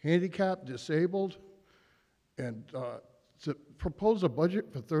handicapped, disabled, and to propose a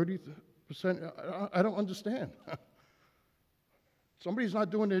budget for 30%, I don't understand. Somebody's not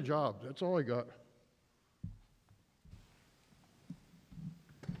doing their job. That's all I got.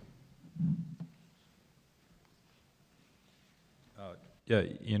 Yeah,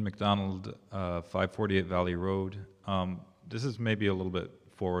 Ian McDonald, 548 Valley Road. This is maybe a little bit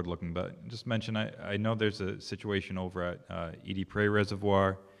forward-looking, but just mention, I know there's a situation over at Edie Prairie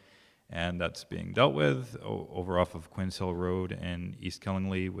Reservoir, and that's being dealt with over off of Quinns Hill Road in East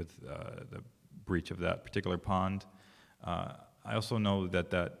Killingly with the breach of that particular pond. I also know that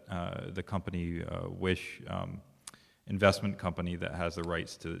the company Wish investment company that has the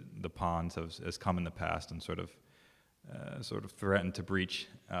rights to the ponds has come in the past and sort of threatened to breach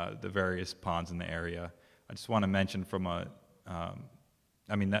the various ponds in the area. I just want to mention from a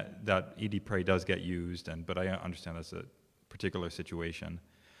I mean, that Edie Prairie does get used, but I understand that's a particular situation.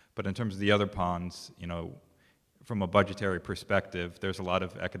 But in terms of the other ponds, you know, from a budgetary perspective, there's a lot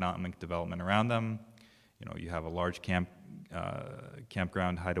of economic development around them. You know, you have a large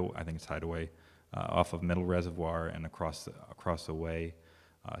campground, Hideaway, I think it's Hideaway, off of Middle Reservoir and across the way,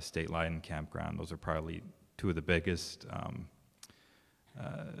 State Line Campground. Those are probably two of the biggest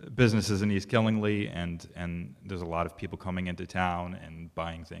businesses in East Killingly, and there's a lot of people coming into town and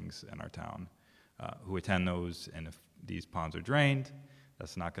buying things in our town who attend those, and if these ponds are drained,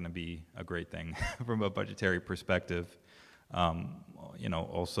 that's not going to be a great thing from a budgetary perspective. You know,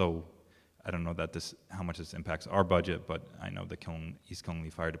 also, I don't know how much this impacts our budget, but I know the East Killingly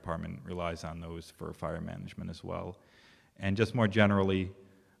Fire Department relies on those for fire management as well. And just more generally,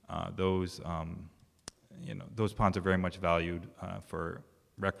 you know, those ponds are very much valued for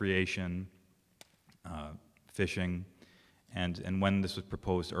recreation, fishing, and when this was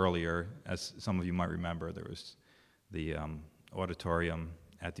proposed earlier, as some of you might remember, there was the auditorium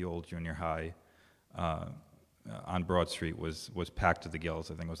at the old junior high on Broad Street was packed to the gills.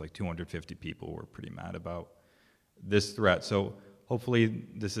 I think it was like 250 people were pretty mad about this threat. So hopefully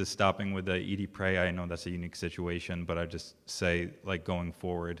this is stopping with the Edie Prairie. I know that's a unique situation, but I just say, like, going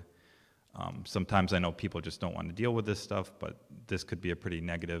forward, sometimes I know people just don't want to deal with this stuff, but this could be a pretty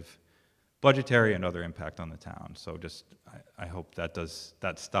negative budgetary and other impact on the town. So just, I hope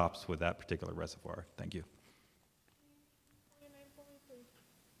that stops with that particular reservoir. Thank you.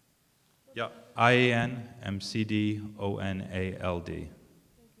 Yeah, IANMCDONALD.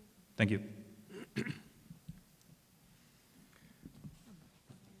 Thank you.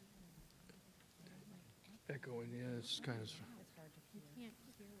 Echoing, yeah, it's kind of.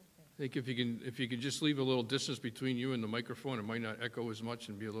 think if you could just leave a little distance between you and the microphone, it might not echo as much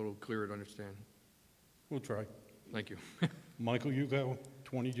and be a little clearer to understand. We'll try. Thank you. Michael Hugo,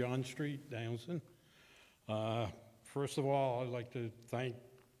 20 John Street, Downson. First of all, I'd like to thank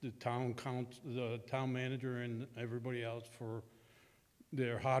the town manager and everybody else for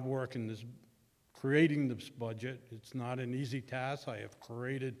their hard work in creating this budget. It's not an easy task. I have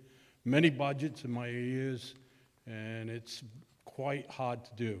created many budgets in my years, and it's quite hard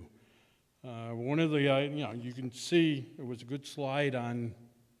to do. One of the, you can see it was a good slide on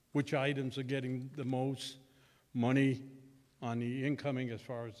which items are getting the most money on the incoming as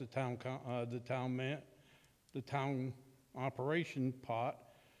far as the town operation part.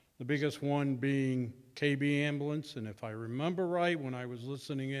 The biggest one being KB Ambulance, and if I remember right, when I was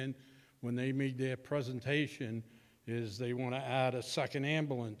listening in, when they made their presentation, is they want to add a second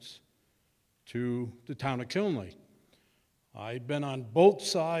ambulance to the town of Killenly. I've been on both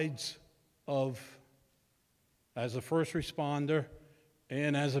sides as a first responder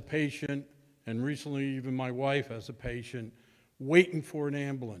and as a patient, and recently even my wife as a patient, waiting for an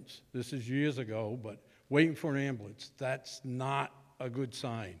ambulance. This is years ago, but waiting for an ambulance, that's not a good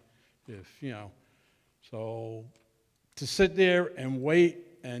sign. So to sit there and wait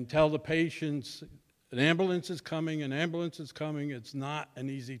and tell the patients an ambulance is coming, it's not an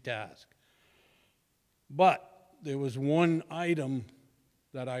easy task. But there was one item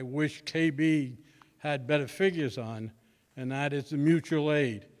that I wish KB had better figures on, and that is the mutual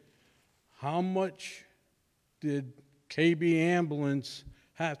aid. How much did KB Ambulance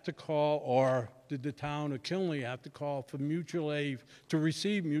have to call, or did the town of Killenly have to call for mutual aid, to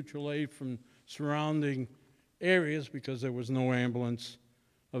receive mutual aid from surrounding areas because there was no ambulance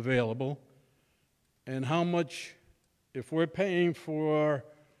available? And how much, if we're paying for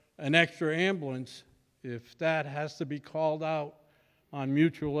an extra ambulance, if that has to be called out on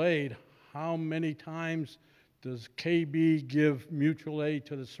mutual aid, how many times does KB give mutual aid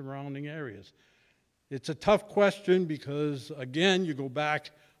to the surrounding areas? It's a tough question because, again, you go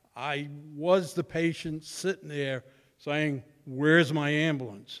back, I was the patient sitting there saying, where's my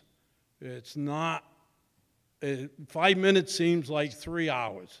ambulance? It's not, 5 minutes seems like 3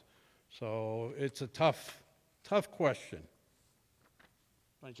 hours. So it's a tough question.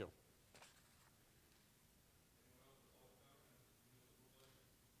 Thank you.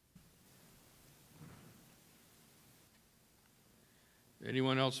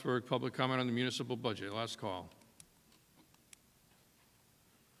 Anyone else for public comment on the municipal budget? Last call.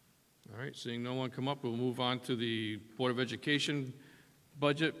 All right, seeing no one come up, we'll move on to the Board of Education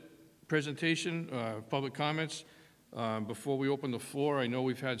budget presentation, public comments. Before we open the floor, I know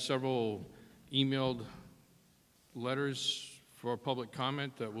we've had several emailed letters for public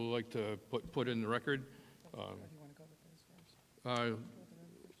comment that we'll like to put in the record. Yeah,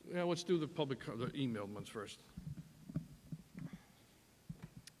 let's do the emailed ones first.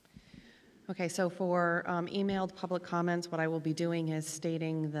 Okay, so for emailed public comments, what I will be doing is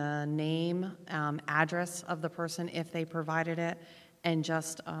stating the name, address of the person if they provided it, and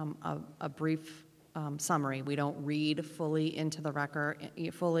just a brief summary. We don't read fully into the record,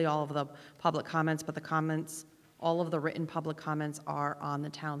 fully all of the public comments, but the comments, all of the written public comments are on the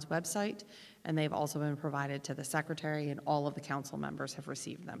town's website, and they've also been provided to the secretary, and all of the council members have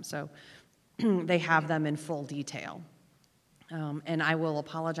received them. So they have them in full detail. And I will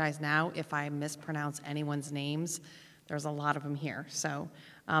apologize now if I mispronounce anyone's names. There's a lot of them here. So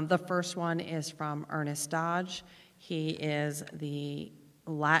the first one is from Ernest Dodge. He is the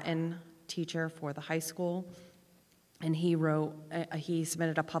Latin teacher for the high school, and he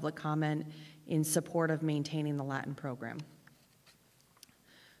submitted a public comment in support of maintaining the Latin program.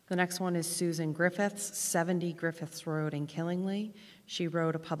 The next one is Susan Griffiths, 70 Griffiths Road in Killingley. She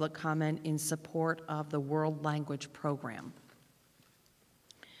wrote a public comment in support of the World Language Program.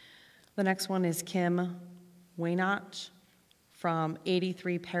 The next one is Kim Waynot from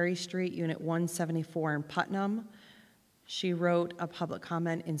 83 Perry Street, Unit 174 in Putnam. She wrote a public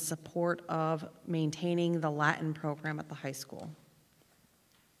comment in support of maintaining the Latin program at the high school.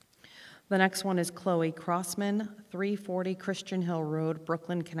 The next one is Chloe Crossman, 340 Christian Hill Road,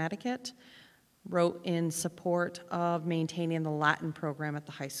 Brooklyn, Connecticut, wrote in support of maintaining the Latin program at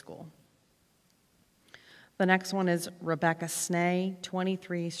the high school. The next one is Rebecca Snay,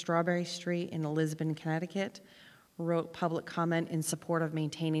 23 Strawberry Street in Lisbon, Connecticut, wrote public comment in support of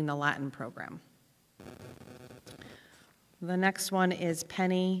maintaining the Latin program. The next one is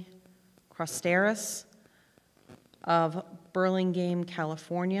Penny Crosteris of Burlingame,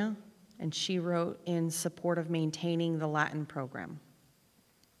 California, and she wrote in support of maintaining the Latin program.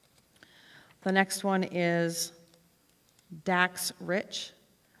 The next one is Dax Rich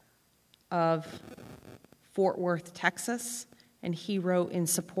of Fort Worth, Texas, and he wrote in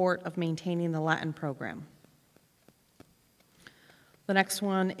support of maintaining the Latin program. The next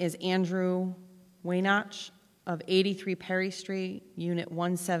one is Andrew Wainach of 83 Perry Street, Unit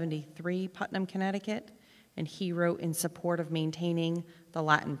 173, Putnam, Connecticut, and he wrote in support of maintaining the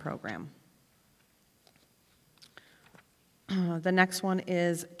Latin program. The next one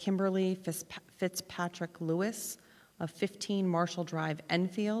is Kimberly Fitzpatrick Lewis of 15 Marshall Drive,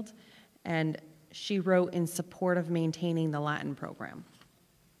 Enfield, and she wrote in support of maintaining the Latin program.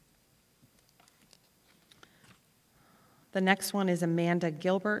 The next one is Amanda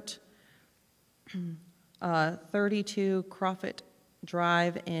Gilbert, 32 Crawford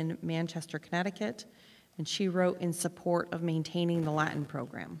Drive in Manchester, Connecticut, and she wrote in support of maintaining the Latin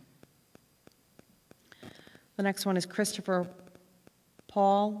program. The next one is Christopher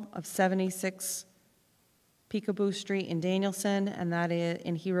Paul of 76 Peekaboo Street in Danielson,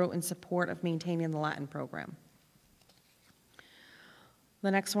 and he wrote in support of maintaining the Latin program.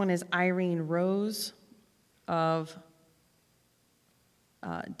 The next one is Irene Rose of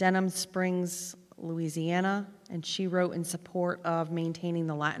Denham Springs, Louisiana, and she wrote in support of maintaining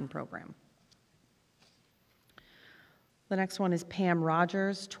the Latin program. The next one is Pam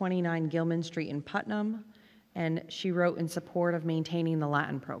Rogers, 29 Gilman Street in Putnam, and she wrote in support of maintaining the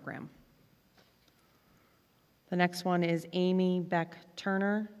Latin program. The next one is Amy Beck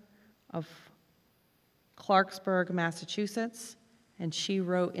Turner of Clarksburg, Massachusetts, and she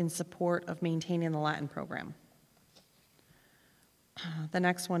wrote in support of maintaining the Latin program. The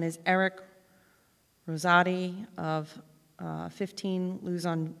next one is Eric Rosati of 15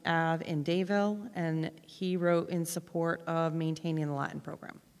 Luzon Ave in Dayville, and he wrote in support of maintaining the Latin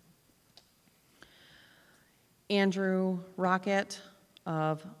program. Andrew Rocket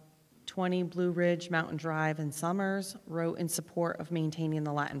of 20 Blue Ridge Mountain Drive in Summers wrote in support of maintaining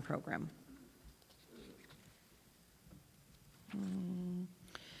the Latin program.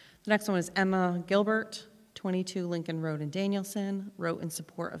 The next one is Emma Gilbert, 22 Lincoln Road in Danielson, wrote in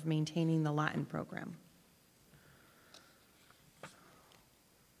support of maintaining the Latin program.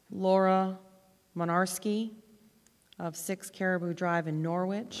 Laura Monarski of 6 Caribou Drive in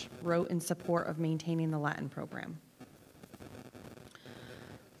Norwich wrote in support of maintaining the Latin program.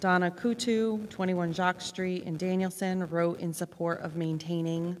 Donna Kutu, 21 Jacques Street in Danielson, wrote in support of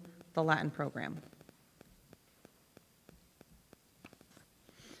maintaining the Latin program.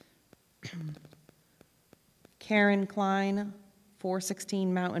 Karen Klein,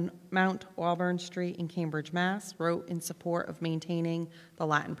 416 Mount Auburn Street in Cambridge, Mass., wrote in support of maintaining the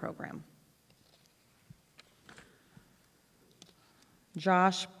Latin program.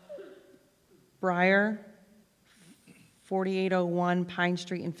 Josh Breyer, 4801 Pine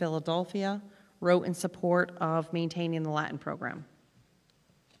Street in Philadelphia, wrote in support of maintaining the Latin program.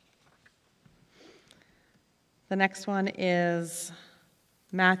 The next one is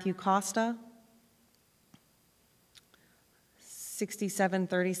Matthew Costa,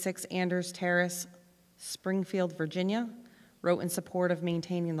 6736 Anders Terrace, Springfield, Virginia, wrote in support of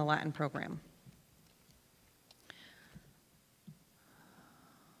maintaining the Latin program.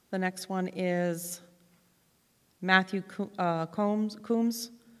 The next one is Matthew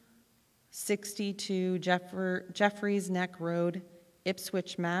Coombs, 62 Jeffreys Neck Road,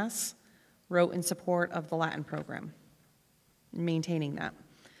 Ipswich, Mass., wrote in support of the Latin program, maintaining that.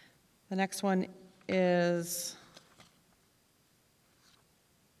 The next one is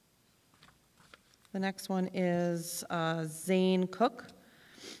Zane Cook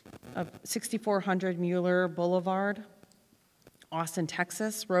of 6400 Mueller Boulevard, Austin,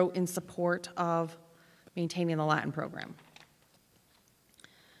 Texas, wrote in support of maintaining the Latin program.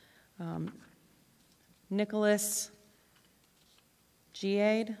 Nicholas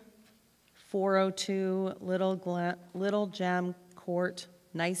Giade, 402 Little Gem Court,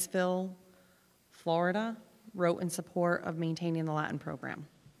 Niceville, Florida, wrote in support of maintaining the Latin program.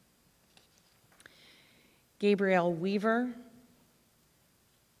 Gabrielle Weaver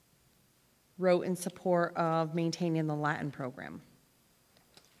wrote in support of maintaining the Latin program.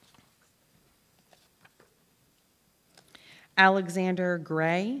 Alexander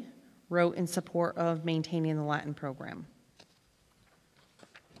Gray wrote in support of maintaining the Latin program.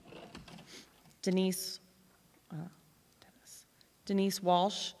 Denise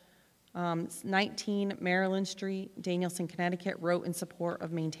Walsh, 19 Maryland Street, Danielson, Connecticut, wrote in support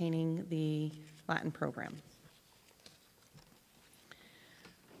of maintaining the Latin program.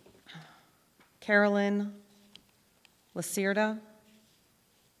 Carolyn Lacerda,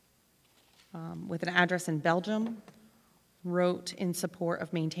 with an address in Belgium, wrote in support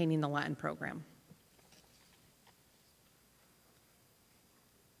of maintaining the Latin program.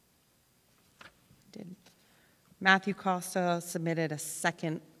 did. Matthew Costa submitted a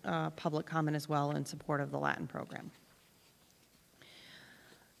second public comment as well in support of the Latin program.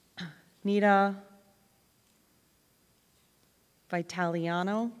 Nita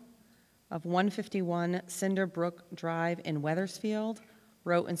Vitaliano of 151 Cinder Brook Drive in Weathersfield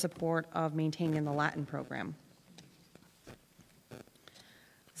wrote in support of maintaining the Latin program.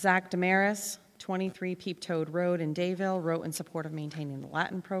 Zach Damaris, 23 Peep Toad Road in Dayville, wrote in support of maintaining the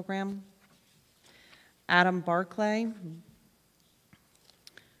Latin program. Adam Barclay,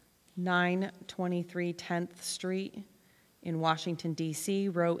 923 10th Street in Washington, D.C.,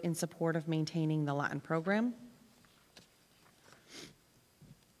 wrote in support of maintaining the Latin program.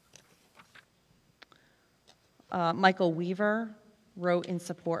 Michael Weaver wrote in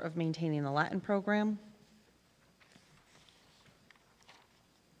support of maintaining the Latin program.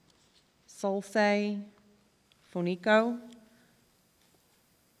 Solse Fonico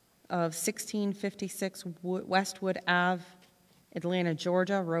of 1656 Westwood Ave, Atlanta,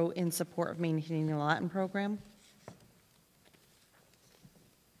 Georgia, wrote in support of maintaining the Latin program.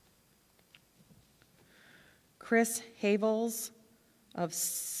 Chris Havels of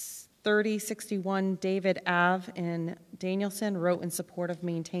 3061 David Ave in Danielson wrote in support of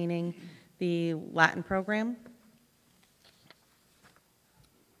maintaining the Latin program.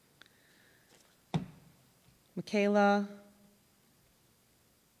 Michaela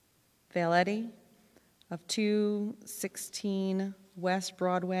Valetti of 216 West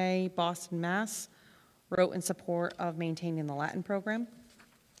Broadway, Boston, Mass, wrote in support of maintaining the Latin program.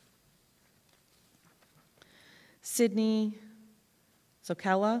 Sydney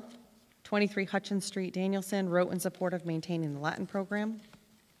Zocella, 23 Hutchins Street, Danielson, wrote in support of maintaining the Latin program.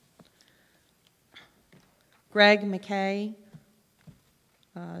 Greg McKay,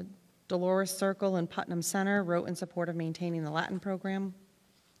 Dolores Circle and Putnam Center, wrote in support of maintaining the Latin program.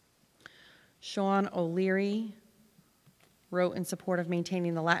 Sean O'Leary wrote in support of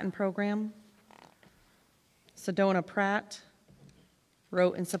maintaining the Latin program. Sedona Pratt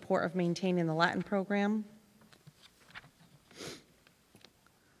wrote in support of maintaining the Latin program.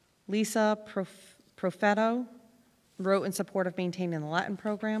 Lisa Profetto wrote in support of maintaining the Latin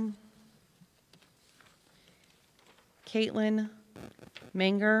program. Caitlin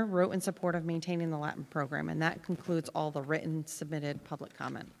Menger wrote in support of maintaining the Latin program, and that concludes all the written submitted public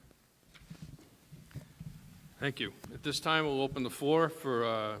comment. Thank you. At this time, we'll open the floor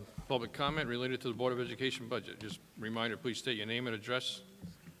for public comment related to the Board of Education budget. Just a reminder, please state your name and address,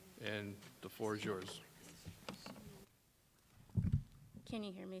 and the floor is yours. Can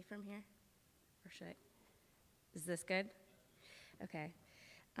you hear me from here? Or should I? Is this good? Okay.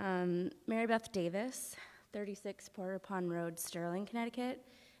 Mary Beth Davis, 36 Porter Pond Road, Sterling, Connecticut.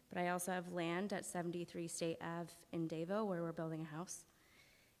 But I also have land at 73 State Ave in Dayville, where we're building a house.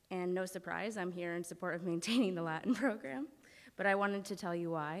 And no surprise, I'm here in support of maintaining the Latin program. But I wanted to tell you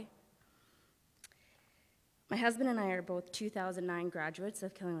why. My husband and I are both 2009 graduates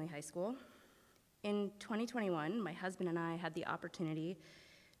of Killingly High School. In 2021, my husband and I had the opportunity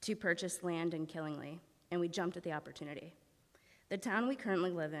to purchase land in Killingly, and we jumped at the opportunity. The town we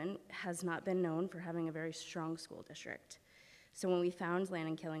currently live in has not been known for having a very strong school district. So when we found land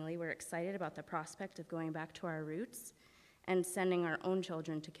in Killingly, we're excited about the prospect of going back to our roots and sending our own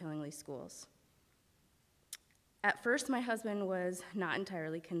children to Killingly schools. At first, my husband was not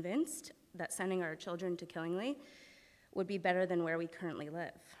entirely convinced that sending our children to Killingly would be better than where we currently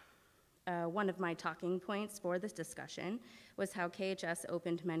live. One of my talking points for this discussion was how KHS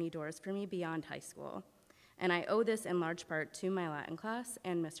opened many doors for me beyond high school, and I owe this in large part to my Latin class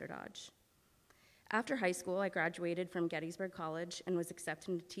and Mr. Dodge. After high school, I graduated from Gettysburg College and was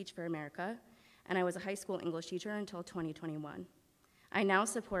accepted to Teach for America, and I was a high school English teacher until 2021. I now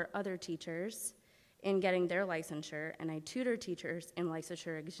support other teachers in getting their licensure, and I tutor teachers in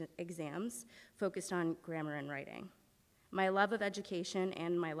licensure exams focused on grammar and writing. My love of education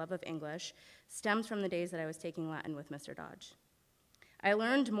and my love of English stems from the days that I was taking Latin with Mr. Dodge. I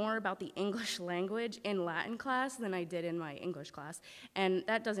learned more about the English language in Latin class than I did in my English class, and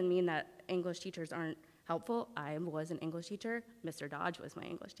that doesn't mean that English teachers aren't helpful. I was an English teacher. Mr. Dodge was my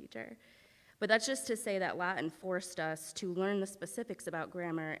English teacher. But that's just to say that Latin forced us to learn the specifics about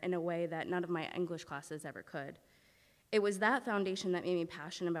grammar in a way that none of my English classes ever could. It was that foundation that made me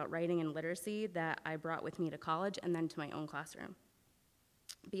passionate about writing and literacy that I brought with me to college and then to my own classroom.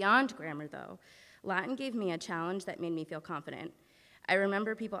 Beyond grammar, though, Latin gave me a challenge that made me feel confident. I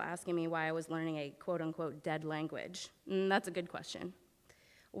remember people asking me why I was learning a quote-unquote dead language. That's a good question.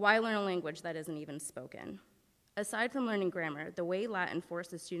 Why learn a language that isn't even spoken? Aside from learning grammar, the way Latin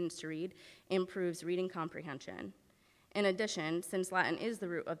forces students to read improves reading comprehension. In addition, since Latin is the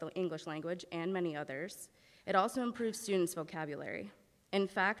root of the English language and many others, it also improves students' vocabulary. In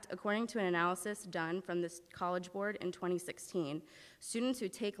fact, according to an analysis done from the College Board in 2016, students who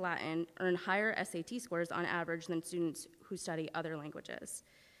take Latin earn higher SAT scores on average than students who study other languages.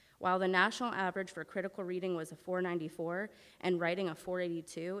 While the national average for critical reading was a 494 and writing a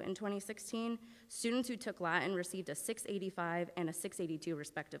 482 in 2016, students who took Latin received a 685 and a 682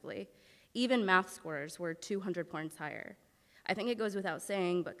 respectively. Even math scores were 200 points higher. I think it goes without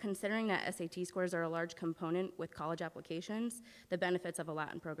saying, but considering that SAT scores are a large component with college applications, the benefits of a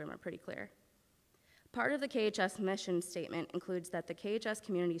Latin program are pretty clear. Part of the KHS mission statement includes that the KHS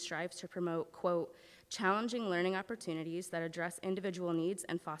community strives to promote, quote, challenging learning opportunities that address individual needs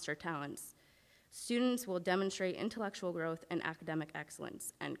and foster talents. Students will demonstrate intellectual growth and academic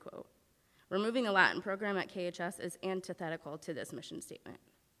excellence, end quote. Removing the Latin program at KHS is antithetical to this mission statement.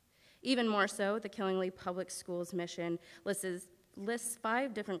 Even more so, the Killingly Public Schools mission lists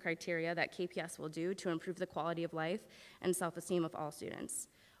 5 different criteria that KPS will do to improve the quality of life and self-esteem of all students.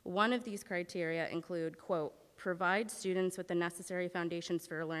 One of these criteria include, quote, provide students with the necessary foundations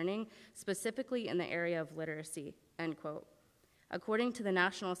for learning, specifically in the area of literacy, end quote. According to the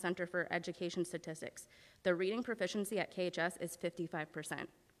National Center for Education Statistics, the reading proficiency at KHS is 55%,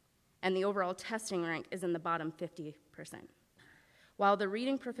 and the overall testing rank is in the bottom 50%. While the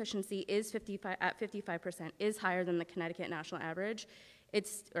reading proficiency is at 55% is higher than the Connecticut national average,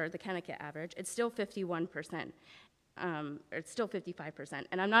 or the Connecticut average, it's still 51%. It's still 55%.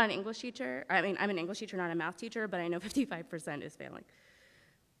 And I'm not an English teacher. I mean, I'm an English teacher, not a math teacher, but I know 55% is failing.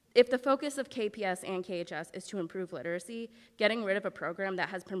 If the focus of KPS and KHS is to improve literacy, getting rid of a program that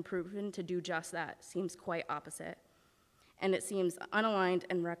has been proven to do just that seems quite opposite. And it seems unaligned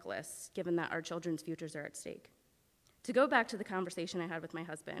and reckless, given that our children's futures are at stake. To go back to the conversation I had with my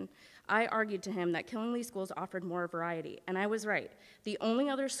husband, I argued to him that Killingly schools offered more variety, and I was right. The only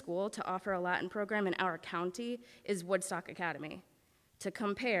other school to offer a Latin program in our county is Woodstock Academy. To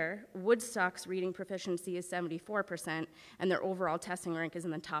compare, Woodstock's reading proficiency is 74%, and their overall testing rank is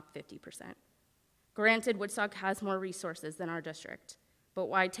in the top 50%. Granted, Woodstock has more resources than our district, but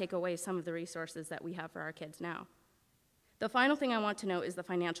why take away some of the resources that we have for our kids now? The final thing I want to note is the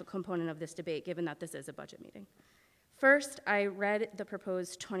financial component of this debate, given that this is a budget meeting. First, I read the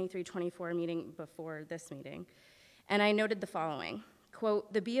proposed 23-24 meeting before this meeting, and I noted the following.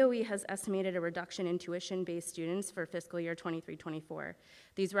 Quote, the BOE has estimated a reduction in tuition-based students for fiscal year 23-24.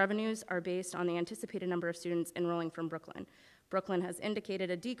 These revenues are based on the anticipated number of students enrolling from Brooklyn. Brooklyn has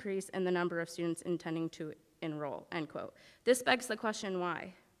indicated a decrease in the number of students intending to enroll, end quote. This begs the question,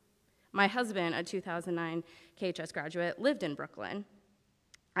 why? My husband, a 2009 KHS graduate, lived in Brooklyn.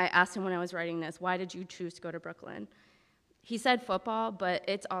 I asked him when I was writing this, why did you choose to go to Brooklyn? He said football, but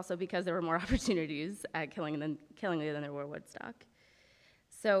it's also because there were more opportunities at Killingly than there were Woodstock.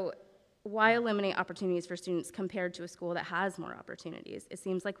 So why eliminate opportunities for students compared to a school that has more opportunities? It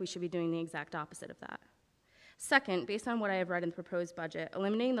seems like we should be doing the exact opposite of that. Second, based on what I have read in the proposed budget,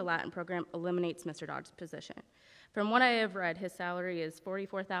 eliminating the Latin program eliminates Mr. Dodge's position. From what I have read, his salary is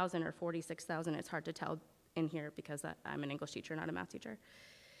 $44,000 or $46,000. It's hard to tell in here because I'm an English teacher, not a math teacher.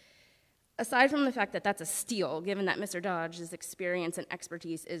 Aside from the fact that that's a steal, given that Mr. Dodge's experience and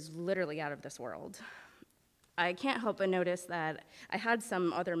expertise is literally out of this world, I can't help but notice that I had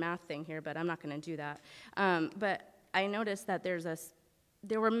some other math thing here, but I'm not going to do that. But I noticed that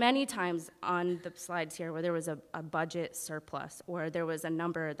there were many times on the slides here where there was a budget surplus, or there was a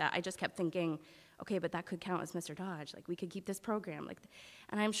number that I just kept thinking, okay, but that could count as Mr. Dodge. Like, we could keep this program.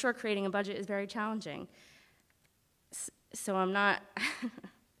 And I'm sure creating a budget is very challenging. So I'm not...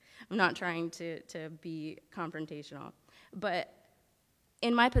 I'm not trying to be confrontational, but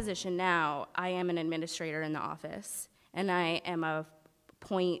in my position now, I am an administrator in the office, and I am a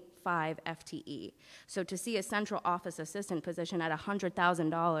 0.5 FTE. So to see a central office assistant position at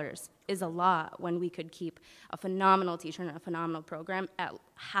 $100,000 is a lot when we could keep a phenomenal teacher and a phenomenal program at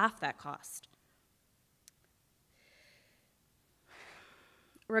half that cost.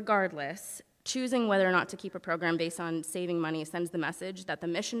 Regardless, choosing whether or not to keep a program based on saving money sends the message that the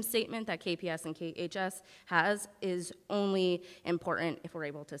mission statement that KPS and KHS has is only important if we're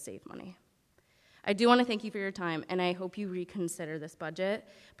able to save money. I do want to thank you for your time, and I hope you reconsider this budget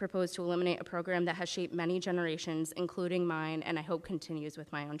proposed to eliminate a program that has shaped many generations, including mine, and I hope continues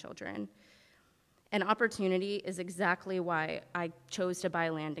with my own children. An opportunity is exactly why I chose to buy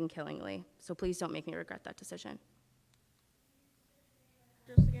land in Killingly, so please don't make me regret that decision.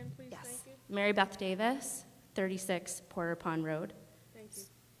 Address again, please. Yes. Thank you. Mary Beth Davis, 36 Porter Pond Road. Thank you.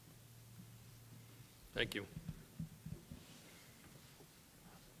 Thank you.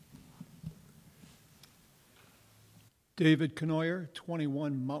 David Canoyer,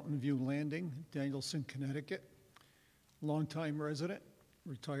 21 Mountain View Landing, Danielson, Connecticut. Longtime resident,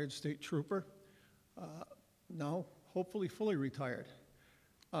 retired state trooper, now hopefully fully retired.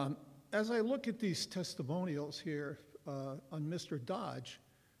 As I look at these testimonials here on Mr. Dodge,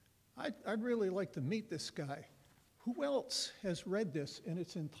 I'd really like to meet this guy. Who else has read this in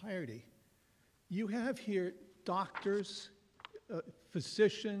its entirety? You have here doctors,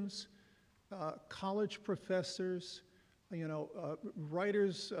 physicians, college professors,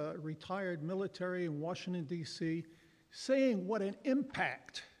 writers, retired military in Washington, D.C., saying what an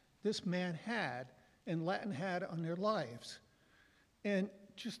impact this man had and Latin had on their lives. And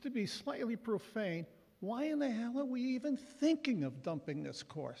just to be slightly profane, why in the hell are we even thinking of dumping this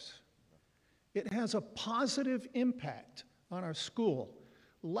course? It has a positive impact on our school.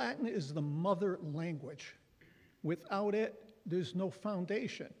 Latin is the mother language. Without it, there's no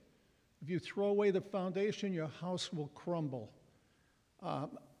foundation. If you throw away the foundation, your house will crumble.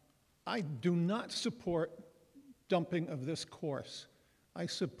 I do not support dumping of this course. I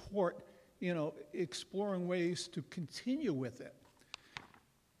support, exploring ways to continue with it.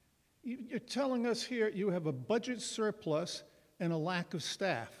 You're telling us here you have a budget surplus and a lack of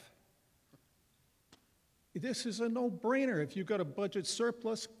staff. This is a no-brainer. If you've got a budget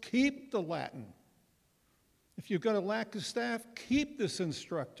surplus, keep the Latin. If you've got a lack of staff, keep this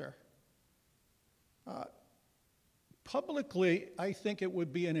instructor. Publicly, I think it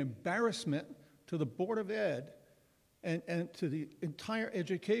would be an embarrassment to the Board of Ed and to the entire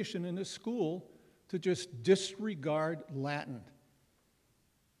education in this school to just disregard Latin.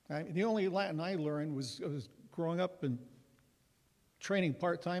 The only Latin I learned was growing up and training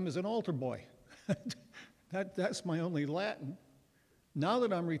part-time as an altar boy. That's my only Latin. Now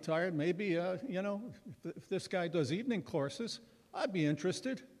that I'm retired, maybe, if this guy does evening courses, I'd be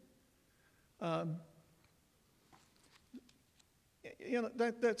interested.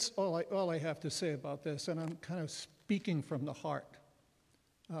 That's all I have to say about this, and I'm kind of speaking from the heart.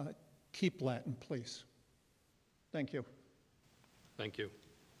 Keep Latin, please. Thank you. Thank you.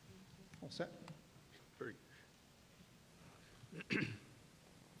 All set? Very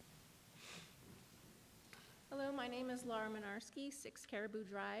Hello, my name is Laura Minarski, 6 Caribou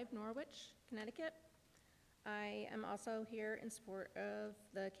Drive, Norwich, Connecticut. I am also here in support of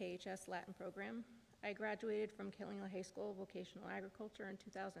the KHS Latin program. I graduated from Killingly High School Vocational Agriculture in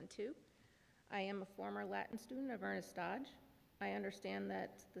 2002. I am a former Latin student of Ernest Dodge. I understand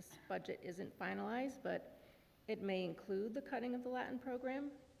that this budget isn't finalized, but it may include the cutting of the Latin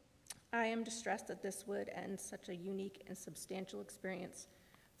program. I am distressed that this would end such a unique and substantial experience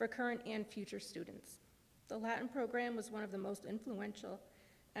for current and future students. The Latin program was one of the most influential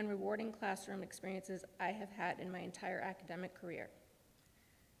and rewarding classroom experiences I have had in my entire academic career.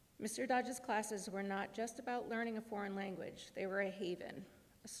 Mr. Dodge's classes were not just about learning a foreign language. They were a haven,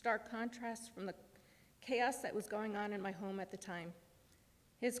 a stark contrast from the chaos that was going on in my home at the time.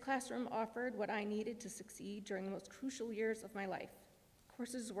 His classroom offered what I needed to succeed during the most crucial years of my life.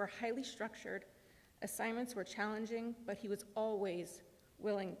 Courses were highly structured, assignments were challenging, but he was always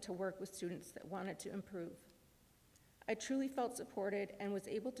willing to work with students that wanted to improve. I truly felt supported and was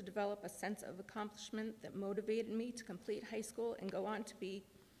able to develop a sense of accomplishment that motivated me to complete high school and go on to be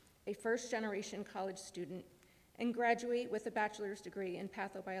a first-generation college student and graduate with a bachelor's degree in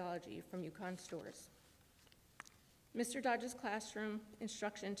pathobiology from UConn Storrs. Mr. Dodge's classroom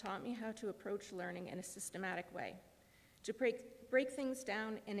instruction taught me how to approach learning in a systematic way, to break things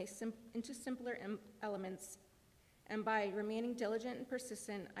down into simpler elements, and by remaining diligent and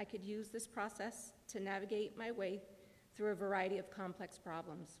persistent, I could use this process to navigate my way through a variety of complex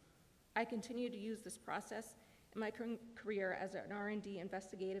problems. I continue to use this process in my career as an R&D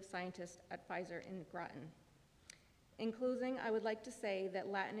investigative scientist at Pfizer in Groton. In closing, I would like to say that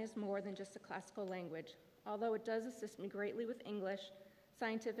Latin is more than just a classical language. Although it does assist me greatly with English,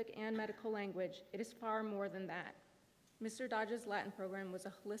 scientific, and medical language, it is far more than that. Mr. Dodge's Latin program was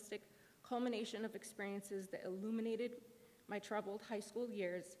a holistic culmination of experiences that illuminated my troubled high school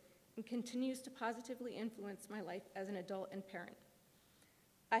years and continues to positively influence my life as an adult and parent.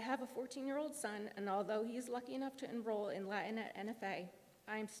 I have a 14-year-old son, and although he is lucky enough to enroll in Latin at NFA,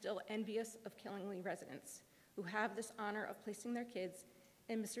 I am still envious of Killingly residents who have this honor of placing their kids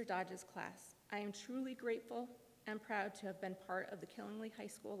in Mr. Dodge's class. I am truly grateful and proud to have been part of the Killingly High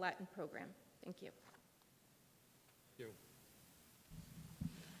School Latin program. Thank you. Thank you.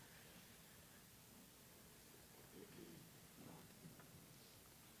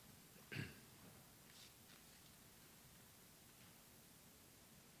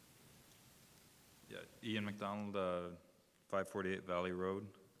 Yeah, Ian McDonald, 548 Valley Road,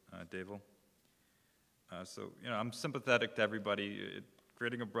 Dayville. So, I'm sympathetic to everybody.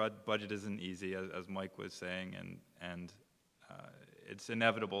 Creating a budget isn't easy, as Mike was saying, and it's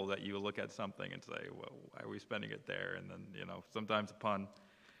inevitable that you look at something and say, well, why are we spending it there? And then, sometimes upon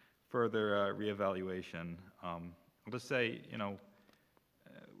further reevaluation, I'll just say,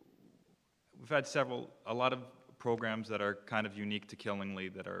 we've had a lot of programs that are kind of unique to Killingly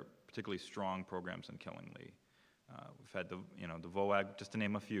that are particularly strong programs in Killingly. We've had the VOAG, just to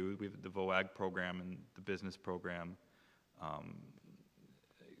name a few. We have the VOAG program and the business program.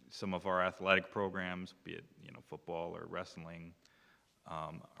 Some of our athletic programs, be it football or wrestling,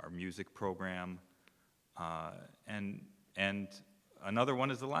 our music program, and another one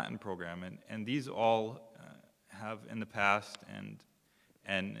is the Latin program, and these all have in the past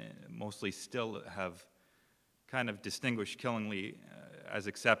and mostly still have kind of distinguished Killingly as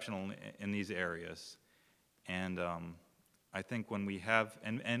exceptional in these areas. And I think when we have,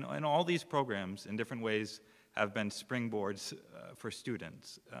 and all these programs in different ways have been springboards for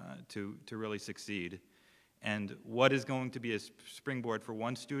students to really succeed. And what is going to be a springboard for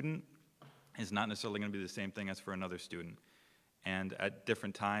one student is not necessarily going to be the same thing as for another student. And at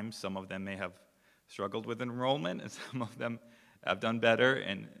different times, some of them may have struggled with enrollment, and some of them have done better,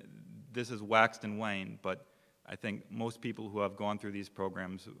 and this has waxed and waned, but I think most people who have gone through these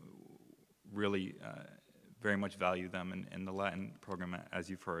programs really very much value them, and the Latin program, as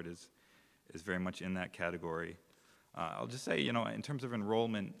you've heard, is very much in that category. I'll just say, in terms of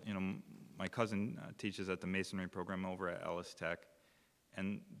enrollment, my cousin teaches at the Masonry program over at Ellis Tech,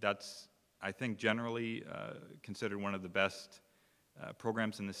 and that's, I think, generally considered one of the best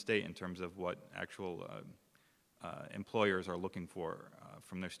programs in the state in terms of what actual employers are looking for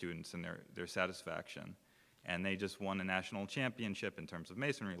from their students and their satisfaction. And they just won a national championship in terms of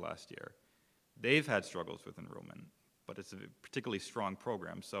Masonry last year. They've had struggles with enrollment, but it's a particularly strong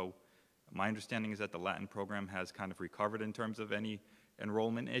program. So my understanding is that the Latin program has kind of recovered in terms of any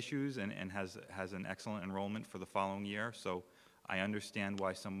enrollment issues and has an excellent enrollment for the following year. So I understand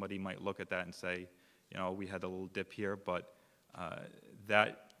why somebody might look at that and say, we had a little dip here, but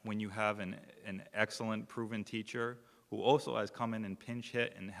that when you have an excellent proven teacher who also has come in and pinch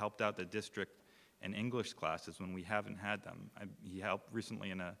hit and helped out the district in English classes when we haven't had them. He helped recently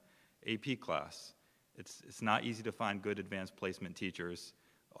in a AP class. It's not easy to find good advanced placement teachers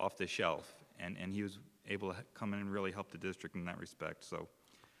off the shelf, and he was able to come in and really help the district in that respect. So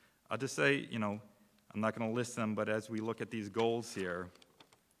I'll just say, I'm not going to list them, but as we look at these goals here,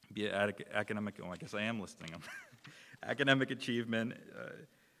 be it academic, I guess I am listing them, academic achievement,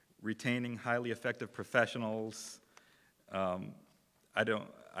 retaining highly effective professionals. I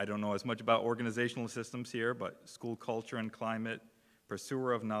don't know as much about organizational systems here, but school culture and climate,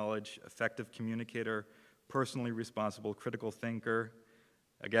 pursuer of knowledge, effective communicator, personally responsible, critical thinker.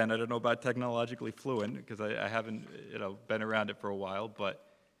 Again, I don't know about technologically fluent because I haven't been around it for a while,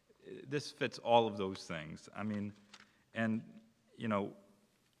 but this fits all of those things. I mean, and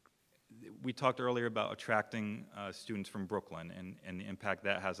we talked earlier about attracting students from Brooklyn and the impact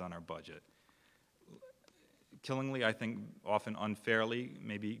that has on our budget. Killingly, I think, often unfairly,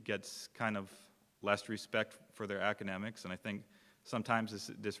 maybe gets kind of less respect for their academics, and I think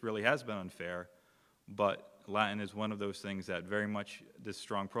sometimes this really has been unfair, but Latin is one of those things that very much this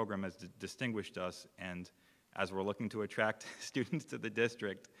strong program has distinguished us, and as we're looking to attract students to the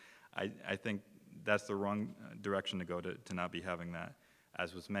district, I think that's the wrong direction to go to not be having that.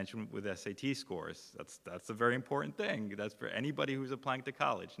 As was mentioned with SAT scores, that's a very important thing. That's for anybody who's applying to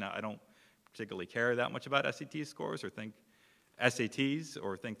college. Now, I don't particularly care that much about SAT scores or think SATs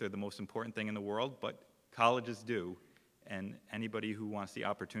or think they're the most important thing in the world, but colleges do, and anybody who wants the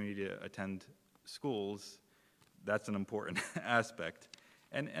opportunity to attend schools, that's an important aspect.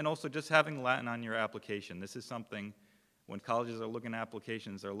 And also just having Latin on your application. This is something, when colleges are looking at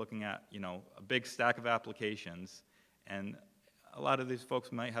applications, they're looking at, a big stack of applications, and a lot of these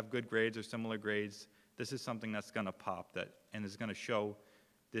folks might have good grades or similar grades. This is something that's going to pop and is going to show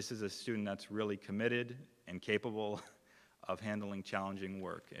this is a student that's really committed and capable of handling challenging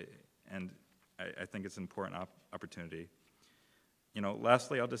work, and I think it's an important opportunity.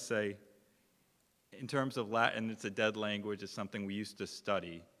 Lastly, I'll just say, in terms of Latin, it's a dead language. It's something we used to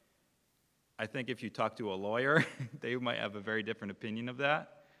study. I think if you talk to a lawyer, they might have a very different opinion of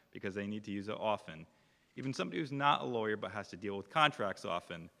that because they need to use it often. Even somebody who's not a lawyer but has to deal with contracts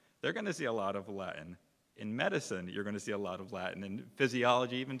often, they're going to see a lot of Latin. In medicine, you're going to see a lot of Latin. In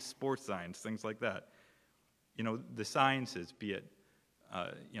physiology, even sports science, things like that. The sciences, be it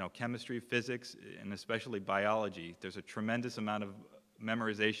chemistry, physics, and especially biology, there's a tremendous amount of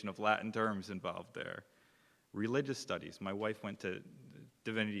memorization of Latin terms involved there. Religious studies. My wife went to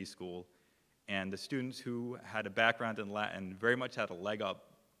divinity school, And the students who had a background in Latin very much had a leg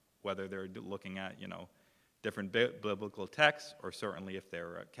up, whether they're looking at, different biblical texts, or certainly if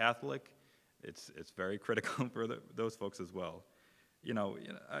they're Catholic, it's very critical for those folks as well.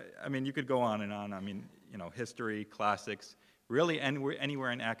 I mean, you could go on and on. I mean, history, classics, really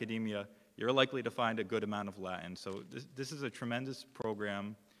anywhere in academia, you're likely to find a good amount of Latin. So this is a tremendous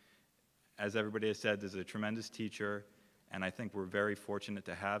program. As everybody has said, this is a tremendous teacher, and I think we're very fortunate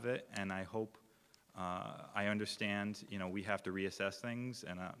to have it, and I hope, I understand, we have to reassess things,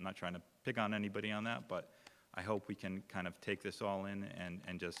 and I'm not trying to pick on anybody on that, but I hope we can kind of take this all in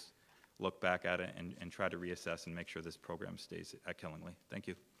and just look back at it and try to reassess and make sure this program stays at Killingly. Thank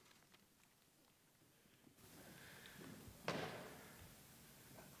you.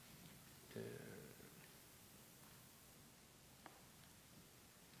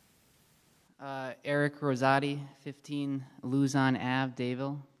 Eric Rosati, 15 Luzon Ave,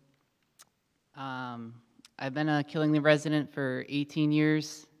 Dayville. I've been a Killingly resident for 18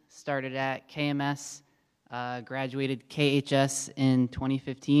 years, started at KMS, graduated KHS in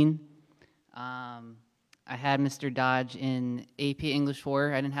 2015. I had Mr. Dodge in AP English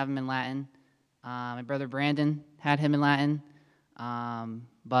 4. I didn't have him in Latin. My brother Brandon had him in Latin.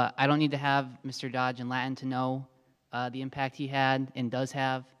 But I don't need to have Mr. Dodge in Latin to know the impact he had and does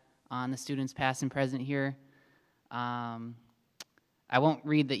have on the students past and present here. I won't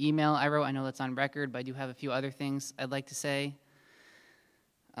read the email I wrote. I know that's on record, but I do have a few other things I'd like to say.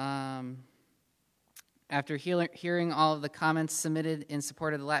 After hearing all of the comments submitted in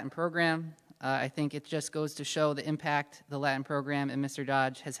support of the Latin program, I think it just goes to show the impact the Latin program and Mr.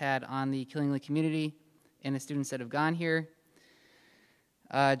 Dodge has had on the Killingly community and the students that have gone here.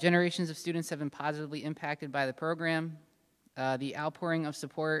 Generations of students have been positively impacted by the program. The outpouring of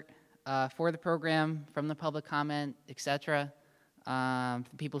support for the program from the public comment, etc., the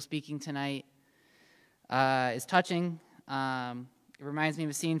people speaking tonight is touching. It reminds me of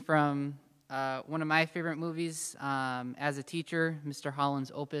a scene from one of my favorite movies as a teacher, Mr.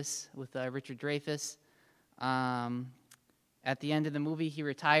 Holland's Opus with Richard Dreyfuss. At the end of the movie, he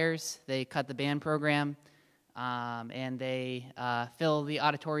retires. They cut the band program, and they fill the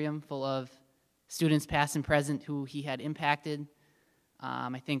auditorium full of students past and present who he had impacted.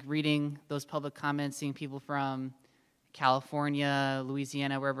 I think reading those public comments, seeing people from California,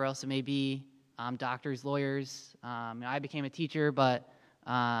 Louisiana, wherever else it may be, doctors, lawyers. I became a teacher, but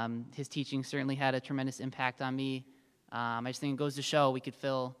his teaching certainly had a tremendous impact on me. I just think it goes to show we could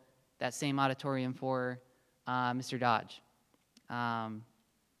fill that same auditorium for Mr. Dodge.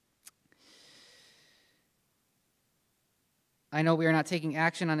 I know we are not taking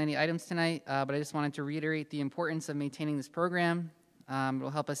action on any items tonight, but I just wanted to reiterate the importance of maintaining this program. It will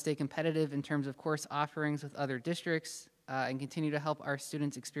help us stay competitive in terms of course offerings with other districts and continue to help our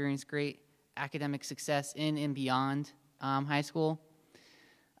students experience great academic success in and beyond high school.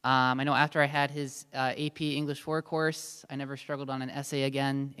 I know after I had his AP English 4 course, I never struggled on an essay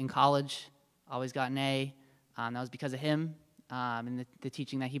again in college, always got an A. That was because of him and the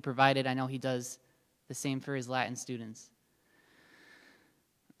teaching that he provided. I know he does the same for his Latin students.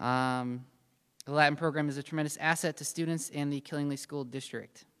 The Latin program is a tremendous asset to students and the Killingly School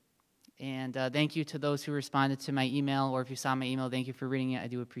District. And thank you to those who responded to my email, or if you saw my email, thank you for reading it. I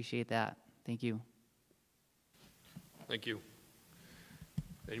do appreciate that. Thank you. Thank you.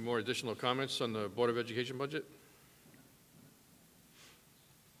 Any more additional comments on the Board of Education budget?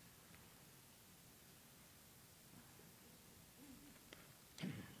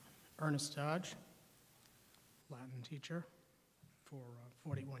 Ernest Dodge, Latin teacher for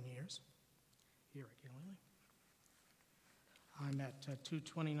 41 years here at Killingly. I'm at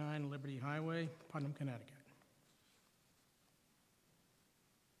 229 Liberty Highway, Putnam, Connecticut.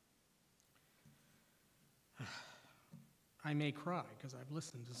 I may cry because I've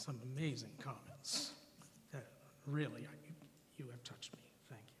listened to some amazing comments that really, you have touched me.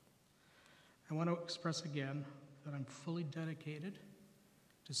 Thank you. I want to express again that I'm fully dedicated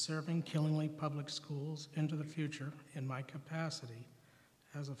to serving Killingly Public Schools into the future in my capacity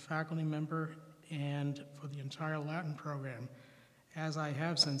as a faculty member and for the entire Latin program, as I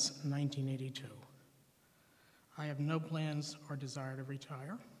have since 1982. I have no plans or desire to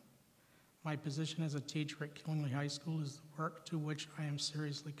retire. My position as a teacher at Killingly High School is the work to which I am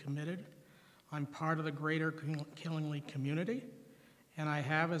seriously committed. I'm part of the greater Killingly community, and I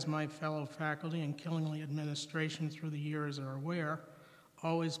have, as my fellow faculty and Killingly administration through the years are aware,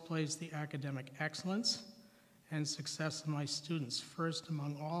 always placed the academic excellence and success of my students first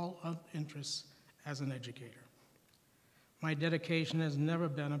among all of interests as an educator. My dedication has never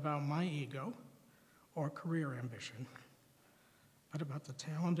been about my ego or career ambition, but about the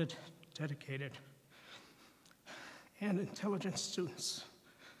talented dedicated and intelligent students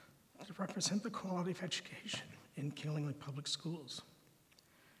to represent the quality of education in Killingley Public Schools.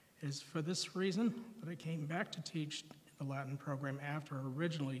 It is for this reason that I came back to teach the Latin program after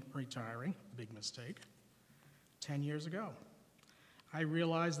originally retiring, big mistake, 10 years ago. I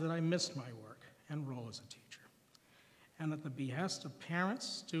realized that I missed my work and role as a teacher, and at the behest of parents,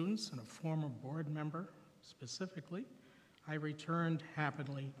 students, and a former board member specifically, I returned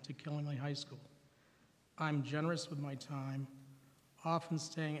happily to Killingley High School. I'm generous with my time, often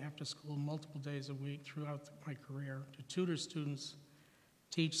staying after school multiple days a week throughout my career to tutor students,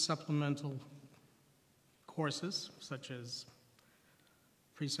 teach supplemental courses such as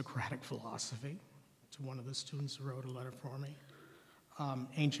pre-Socratic philosophy to one of the students who wrote a letter for me,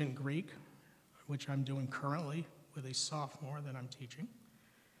 ancient Greek, which I'm doing currently with a sophomore that I'm teaching,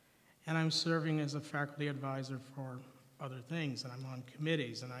 and I'm serving as a faculty advisor for other things, and I'm on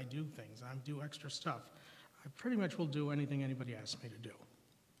committees, and I do things, and I do extra stuff. I pretty much will do anything anybody asks me to do.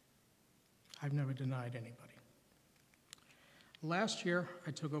 I've never denied anybody. Last year,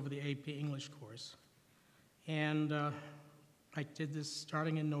 I took over the AP English course, and I did this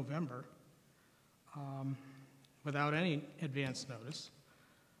starting in November without any advance notice,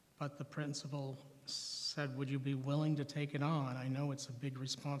 but the principal said, would you be willing to take it on? I know it's a big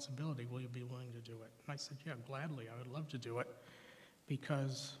responsibility. Will you be willing to do it? And I said, yeah, gladly. I would love to do it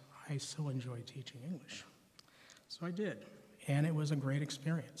because I so enjoy teaching English. So I did, and it was a great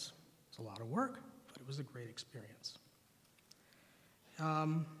experience. It's a lot of work, but it was a great experience.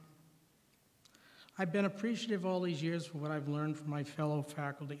 I've been appreciative all these years for what I've learned from my fellow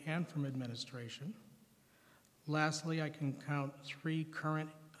faculty and from administration. Lastly, I can count 3 current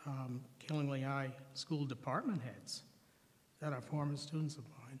Killingley High School department heads that are former students of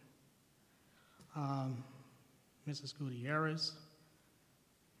mine. Mrs. Gutierrez,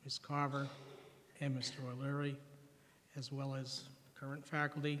 Ms. Carver, and Mr. O'Leary, as well as current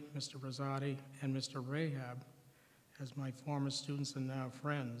faculty, Mr. Rosati and Mr. Rahab, as my former students and now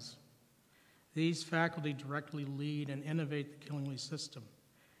friends. These faculty directly lead and innovate the Killingley system,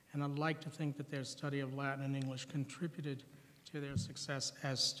 and I'd like to think that their study of Latin and English contributed to their success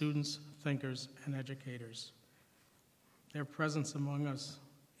as students, thinkers, and educators. Their presence among us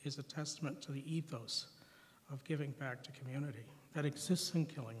is a testament to the ethos of giving back to community that exists in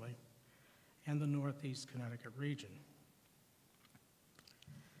Killingley and the Northeast Connecticut region.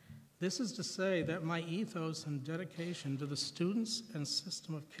 This is to say that my ethos and dedication to the students and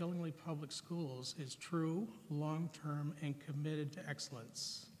system of Killingley Public Schools is true, long-term, and committed to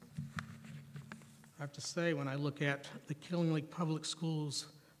excellence. I have to say, when I look at the Killingley Public Schools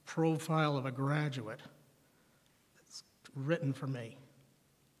profile of a graduate that's written for me,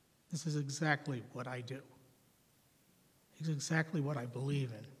 this is exactly what I do. It's exactly what I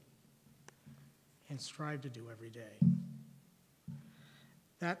believe in and strive to do every day.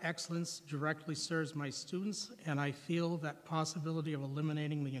 That excellence directly serves my students, and I feel that possibility of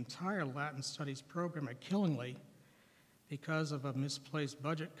eliminating the entire Latin Studies program at Killingley because of a misplaced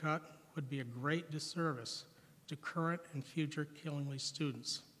budget cut would be a great disservice to current and future Killingley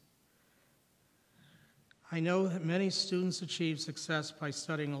students. I know that many students achieve success by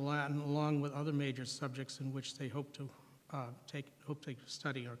studying Latin along with other major subjects in which they hope to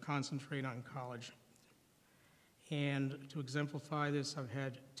study or concentrate on college. And to exemplify this, I've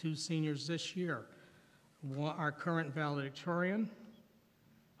had 2 seniors this year. Our current valedictorian,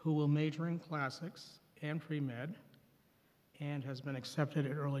 who will major in classics and pre-med, and has been accepted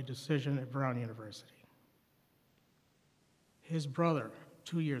at early decision at Brown University. His brother,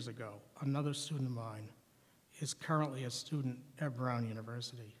 2 years ago, another student of mine, is currently a student at Brown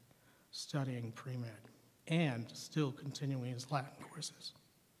University studying pre-med and still continuing his Latin courses.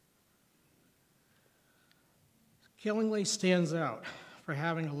 Killingley stands out for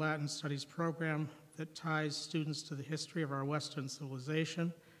having a Latin Studies program that ties students to the history of our Western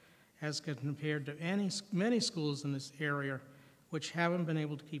civilization as compared to many schools in this area which haven't been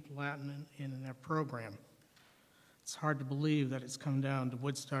able to keep Latin in their program. It's hard to believe that it's come down to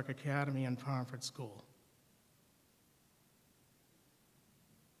Woodstock Academy and Pomfret School.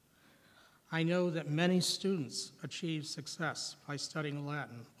 I know that many students achieve success by studying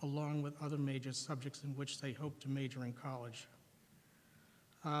Latin along with other major subjects in which they hope to major in college.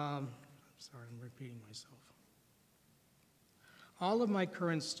 I'm sorry, I'm repeating myself. All of my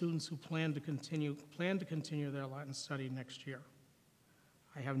current students who plan to continue their Latin study next year.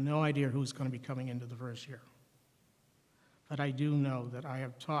 I have no idea who's going to be coming into the first year. But I do know that I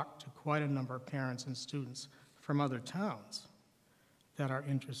have talked to quite a number of parents and students from other towns that are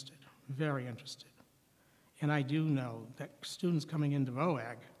interested, very interested. And I do know that students coming into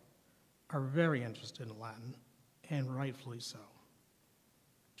VOAG are very interested in Latin, and rightfully so.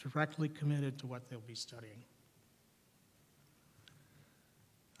 Directly committed to what they'll be studying.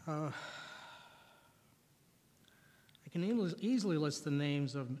 I can easily list the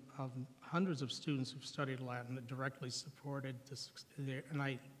names of hundreds of students who've studied Latin that directly supported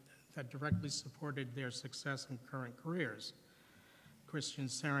that directly supported their success in current careers. Christian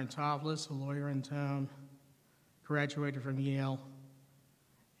Sarantopoulos, a lawyer in town, graduated from Yale,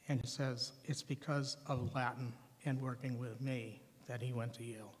 and says it's because of Latin and working with me that he went to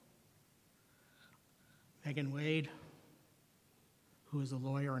Yale. Megan Wade, who is a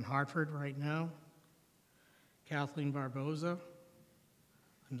lawyer in Hartford right now. Kathleen Barboza,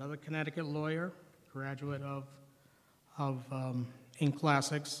 another Connecticut lawyer, graduate in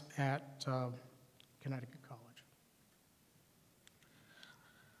classics at Connecticut College.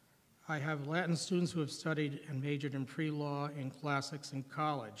 I have Latin students who have studied and majored in pre-law and classics in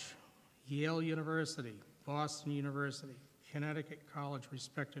college. Yale University, Boston University, Connecticut College,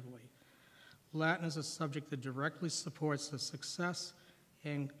 respectively. Latin is a subject that directly supports the success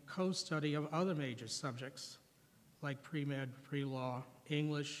and co-study of other major subjects like pre-med, pre-law,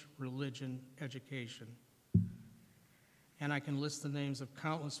 English, religion, education. And I can list the names of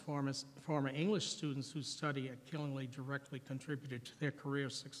countless former English students who study at Killingly directly contributed to their career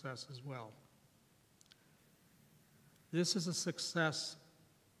success as well. This success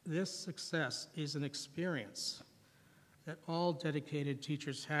is an experience that all dedicated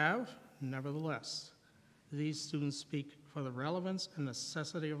teachers have. Nevertheless, these students speak for the relevance and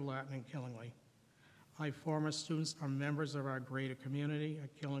necessity of Latin in Killingly. My former students are members of our greater community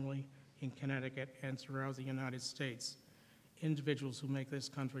at Killingly, in Connecticut, and throughout the United States, individuals who make this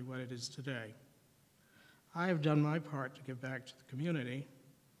country what it is today. I have done my part to give back to the community,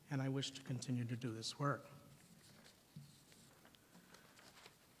 and I wish to continue to do this work.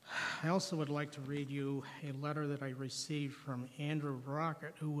 I also would like to read you a letter that I received from Andrew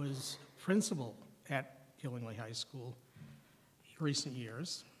Rocket, who was principal at Killingly High School in recent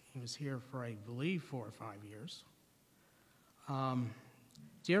years. He was here for, I believe, 4 or 5 years.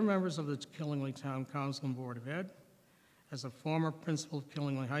 Dear members of the Killingly Town Council and Board of Ed, as a former principal of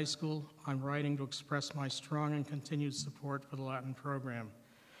Killingly High School, I'm writing to express my strong and continued support for the Latin program.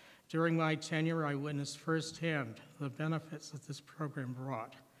 During my tenure, I witnessed firsthand the benefits that this program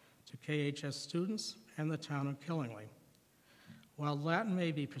brought to KHS students and the town of Killingly. While Latin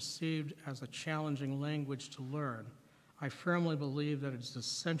may be perceived as a challenging language to learn, I firmly believe that it's an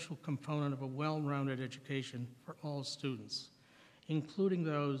essential component of a well-rounded education for all students, including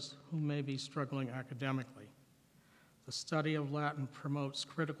those who may be struggling academically. The study of Latin promotes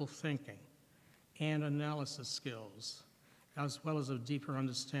critical thinking and analysis skills, as well as a deeper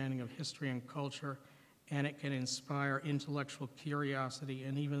understanding of history and culture, and it can inspire intellectual curiosity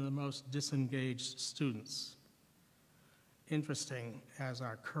in even the most disengaged students. Interesting, as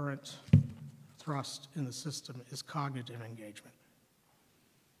our current thrust in the system is cognitive engagement.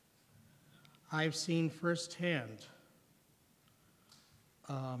 I've seen firsthand,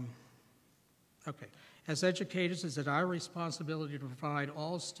 as educators, it's our responsibility to provide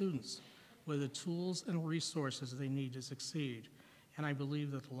all students with the tools and resources they need to succeed. And I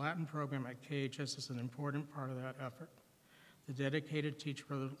believe that the Latin program at KHS is an important part of that effort. The dedicated teacher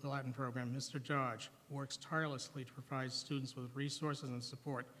of the Latin program, Mr. Dodge, works tirelessly to provide students with resources and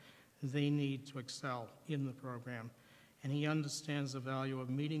support they need to excel in the program. And he understands the value of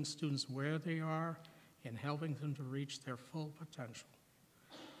meeting students where they are and helping them to reach their full potential.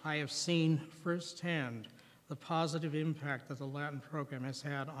 I have seen firsthand the positive impact that the Latin program has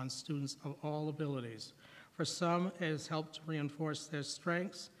had on students of all abilities. For some, it has helped to reinforce their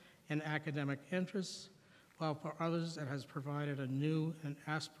strengths and academic interests, while for others, it has provided a new and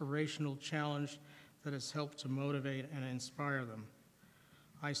aspirational challenge that has helped to motivate and inspire them.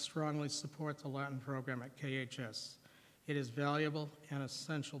 I strongly support the Latin program at KHS. It is valuable and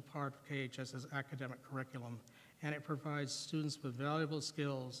essential part of KHS's academic curriculum, and it provides students with valuable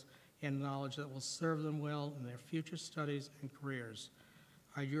skills and knowledge that will serve them well in their future studies and careers.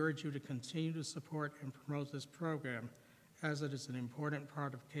 I urge you to continue to support and promote this program, as it is an important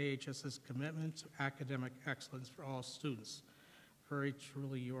part of KHS's commitment to academic excellence for all students. Very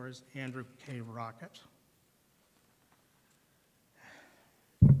truly yours, Andrew K. Rocket.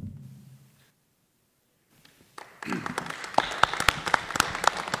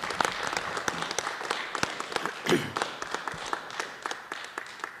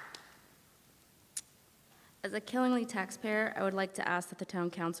 As a Killingly taxpayer, I would like to ask that the town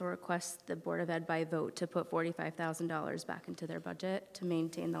council request the Board of Ed by vote to put $45,000 back into their budget to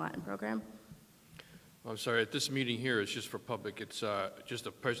maintain the Latin program. I'm sorry, at this meeting here, it's just for public. It's just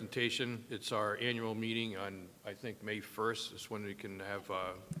a presentation. It's our annual meeting on, I think, May 1st. It's when we can have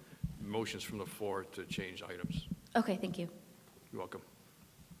motions from the floor to change items. Okay, thank you. You're welcome.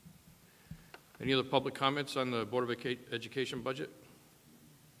 Any other public comments on the Board of Education budget?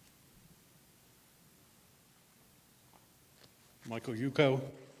 Michael Yuko,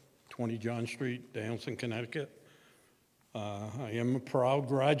 20 John Street, Danielson, Connecticut. I am a proud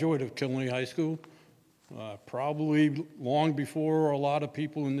graduate of Killenly High School, probably long before a lot of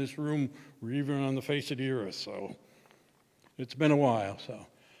people in this room were even on the face of the earth, so it's been a while.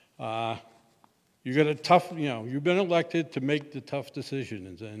 So you got a tough, you've been elected to make the tough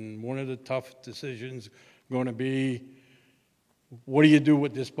decisions, and one of the tough decisions going to be, what do you do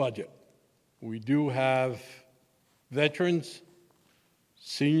with this budget? We do have veterans,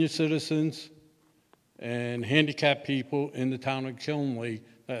 senior citizens, and handicapped people in the town of Killenly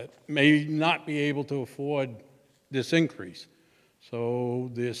that may not be able to afford this increase.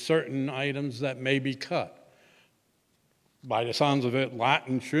 So there's certain items that may be cut. By the sounds of it,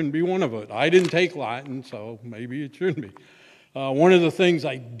 Latin shouldn't be one of it. I didn't take Latin, so maybe it shouldn't be. One of the things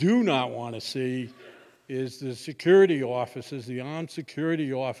I do not want to see is the security officers, the armed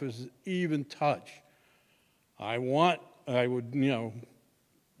security officers, even touch. I would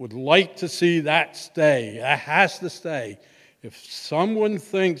like to see that stay. That has to stay. If someone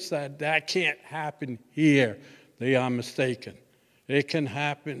thinks that that can't happen here, they are mistaken. It can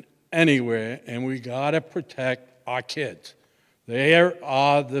happen anywhere, and we got to protect our kids. They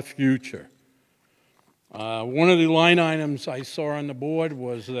are the future. One of the line items I saw on the board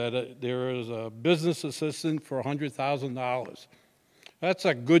was that there is a business assistant for $100,000. That's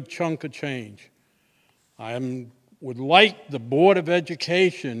a good chunk of change. I would like the Board of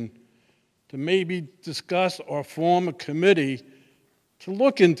Education to maybe discuss or form a committee to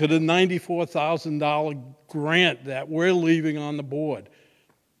look into the $94,000 grant that we're leaving on the board.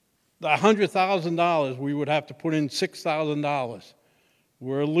 The $100,000, we would have to put in $6,000.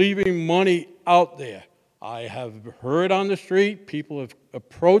 We're leaving money out there. I have heard on the street, people have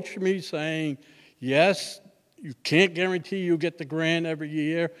approached me saying, yes, you can't guarantee you get the grant every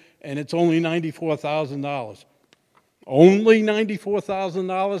year, and it's only $94,000. Only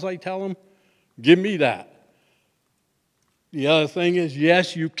 $94,000, I tell them? Give me that. The other thing is,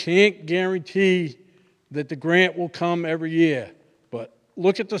 yes, you can't guarantee that the grant will come every year, but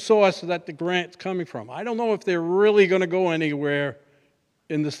look at the source that the grant's coming from. I don't know if they're really going to go anywhere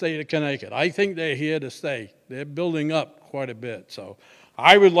in the state of Connecticut. I think they're here to stay. They're building up quite a bit. So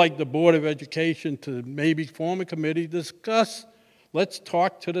I would like the Board of Education to maybe form a committee, discuss. Let's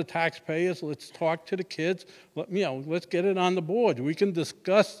talk to the taxpayers. Let's talk to the kids. Let's get it on the board. We can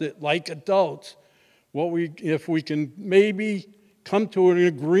discuss it like adults. If we can maybe come to an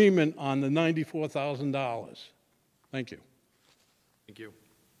agreement on the $94,000. Thank you. Thank you.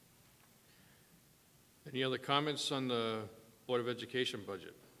 Any other comments on the Board of Education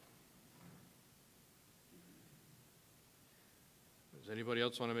budget? Does anybody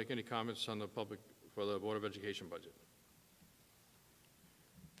else want to make any comments on the for the Board of Education budget?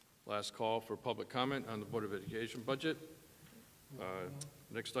 Last call for public comment on the Board of Education budget.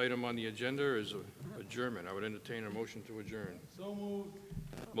 Next item on the agenda is adjournment. I would entertain a motion to adjourn. So moved.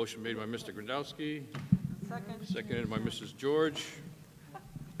 Motion made by Mr. Grandowski. Second. Seconded by Mrs. George.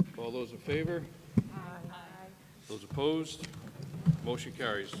 All those in favor? Aye. Those opposed? Motion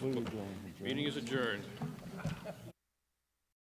carries. Meeting is adjourned.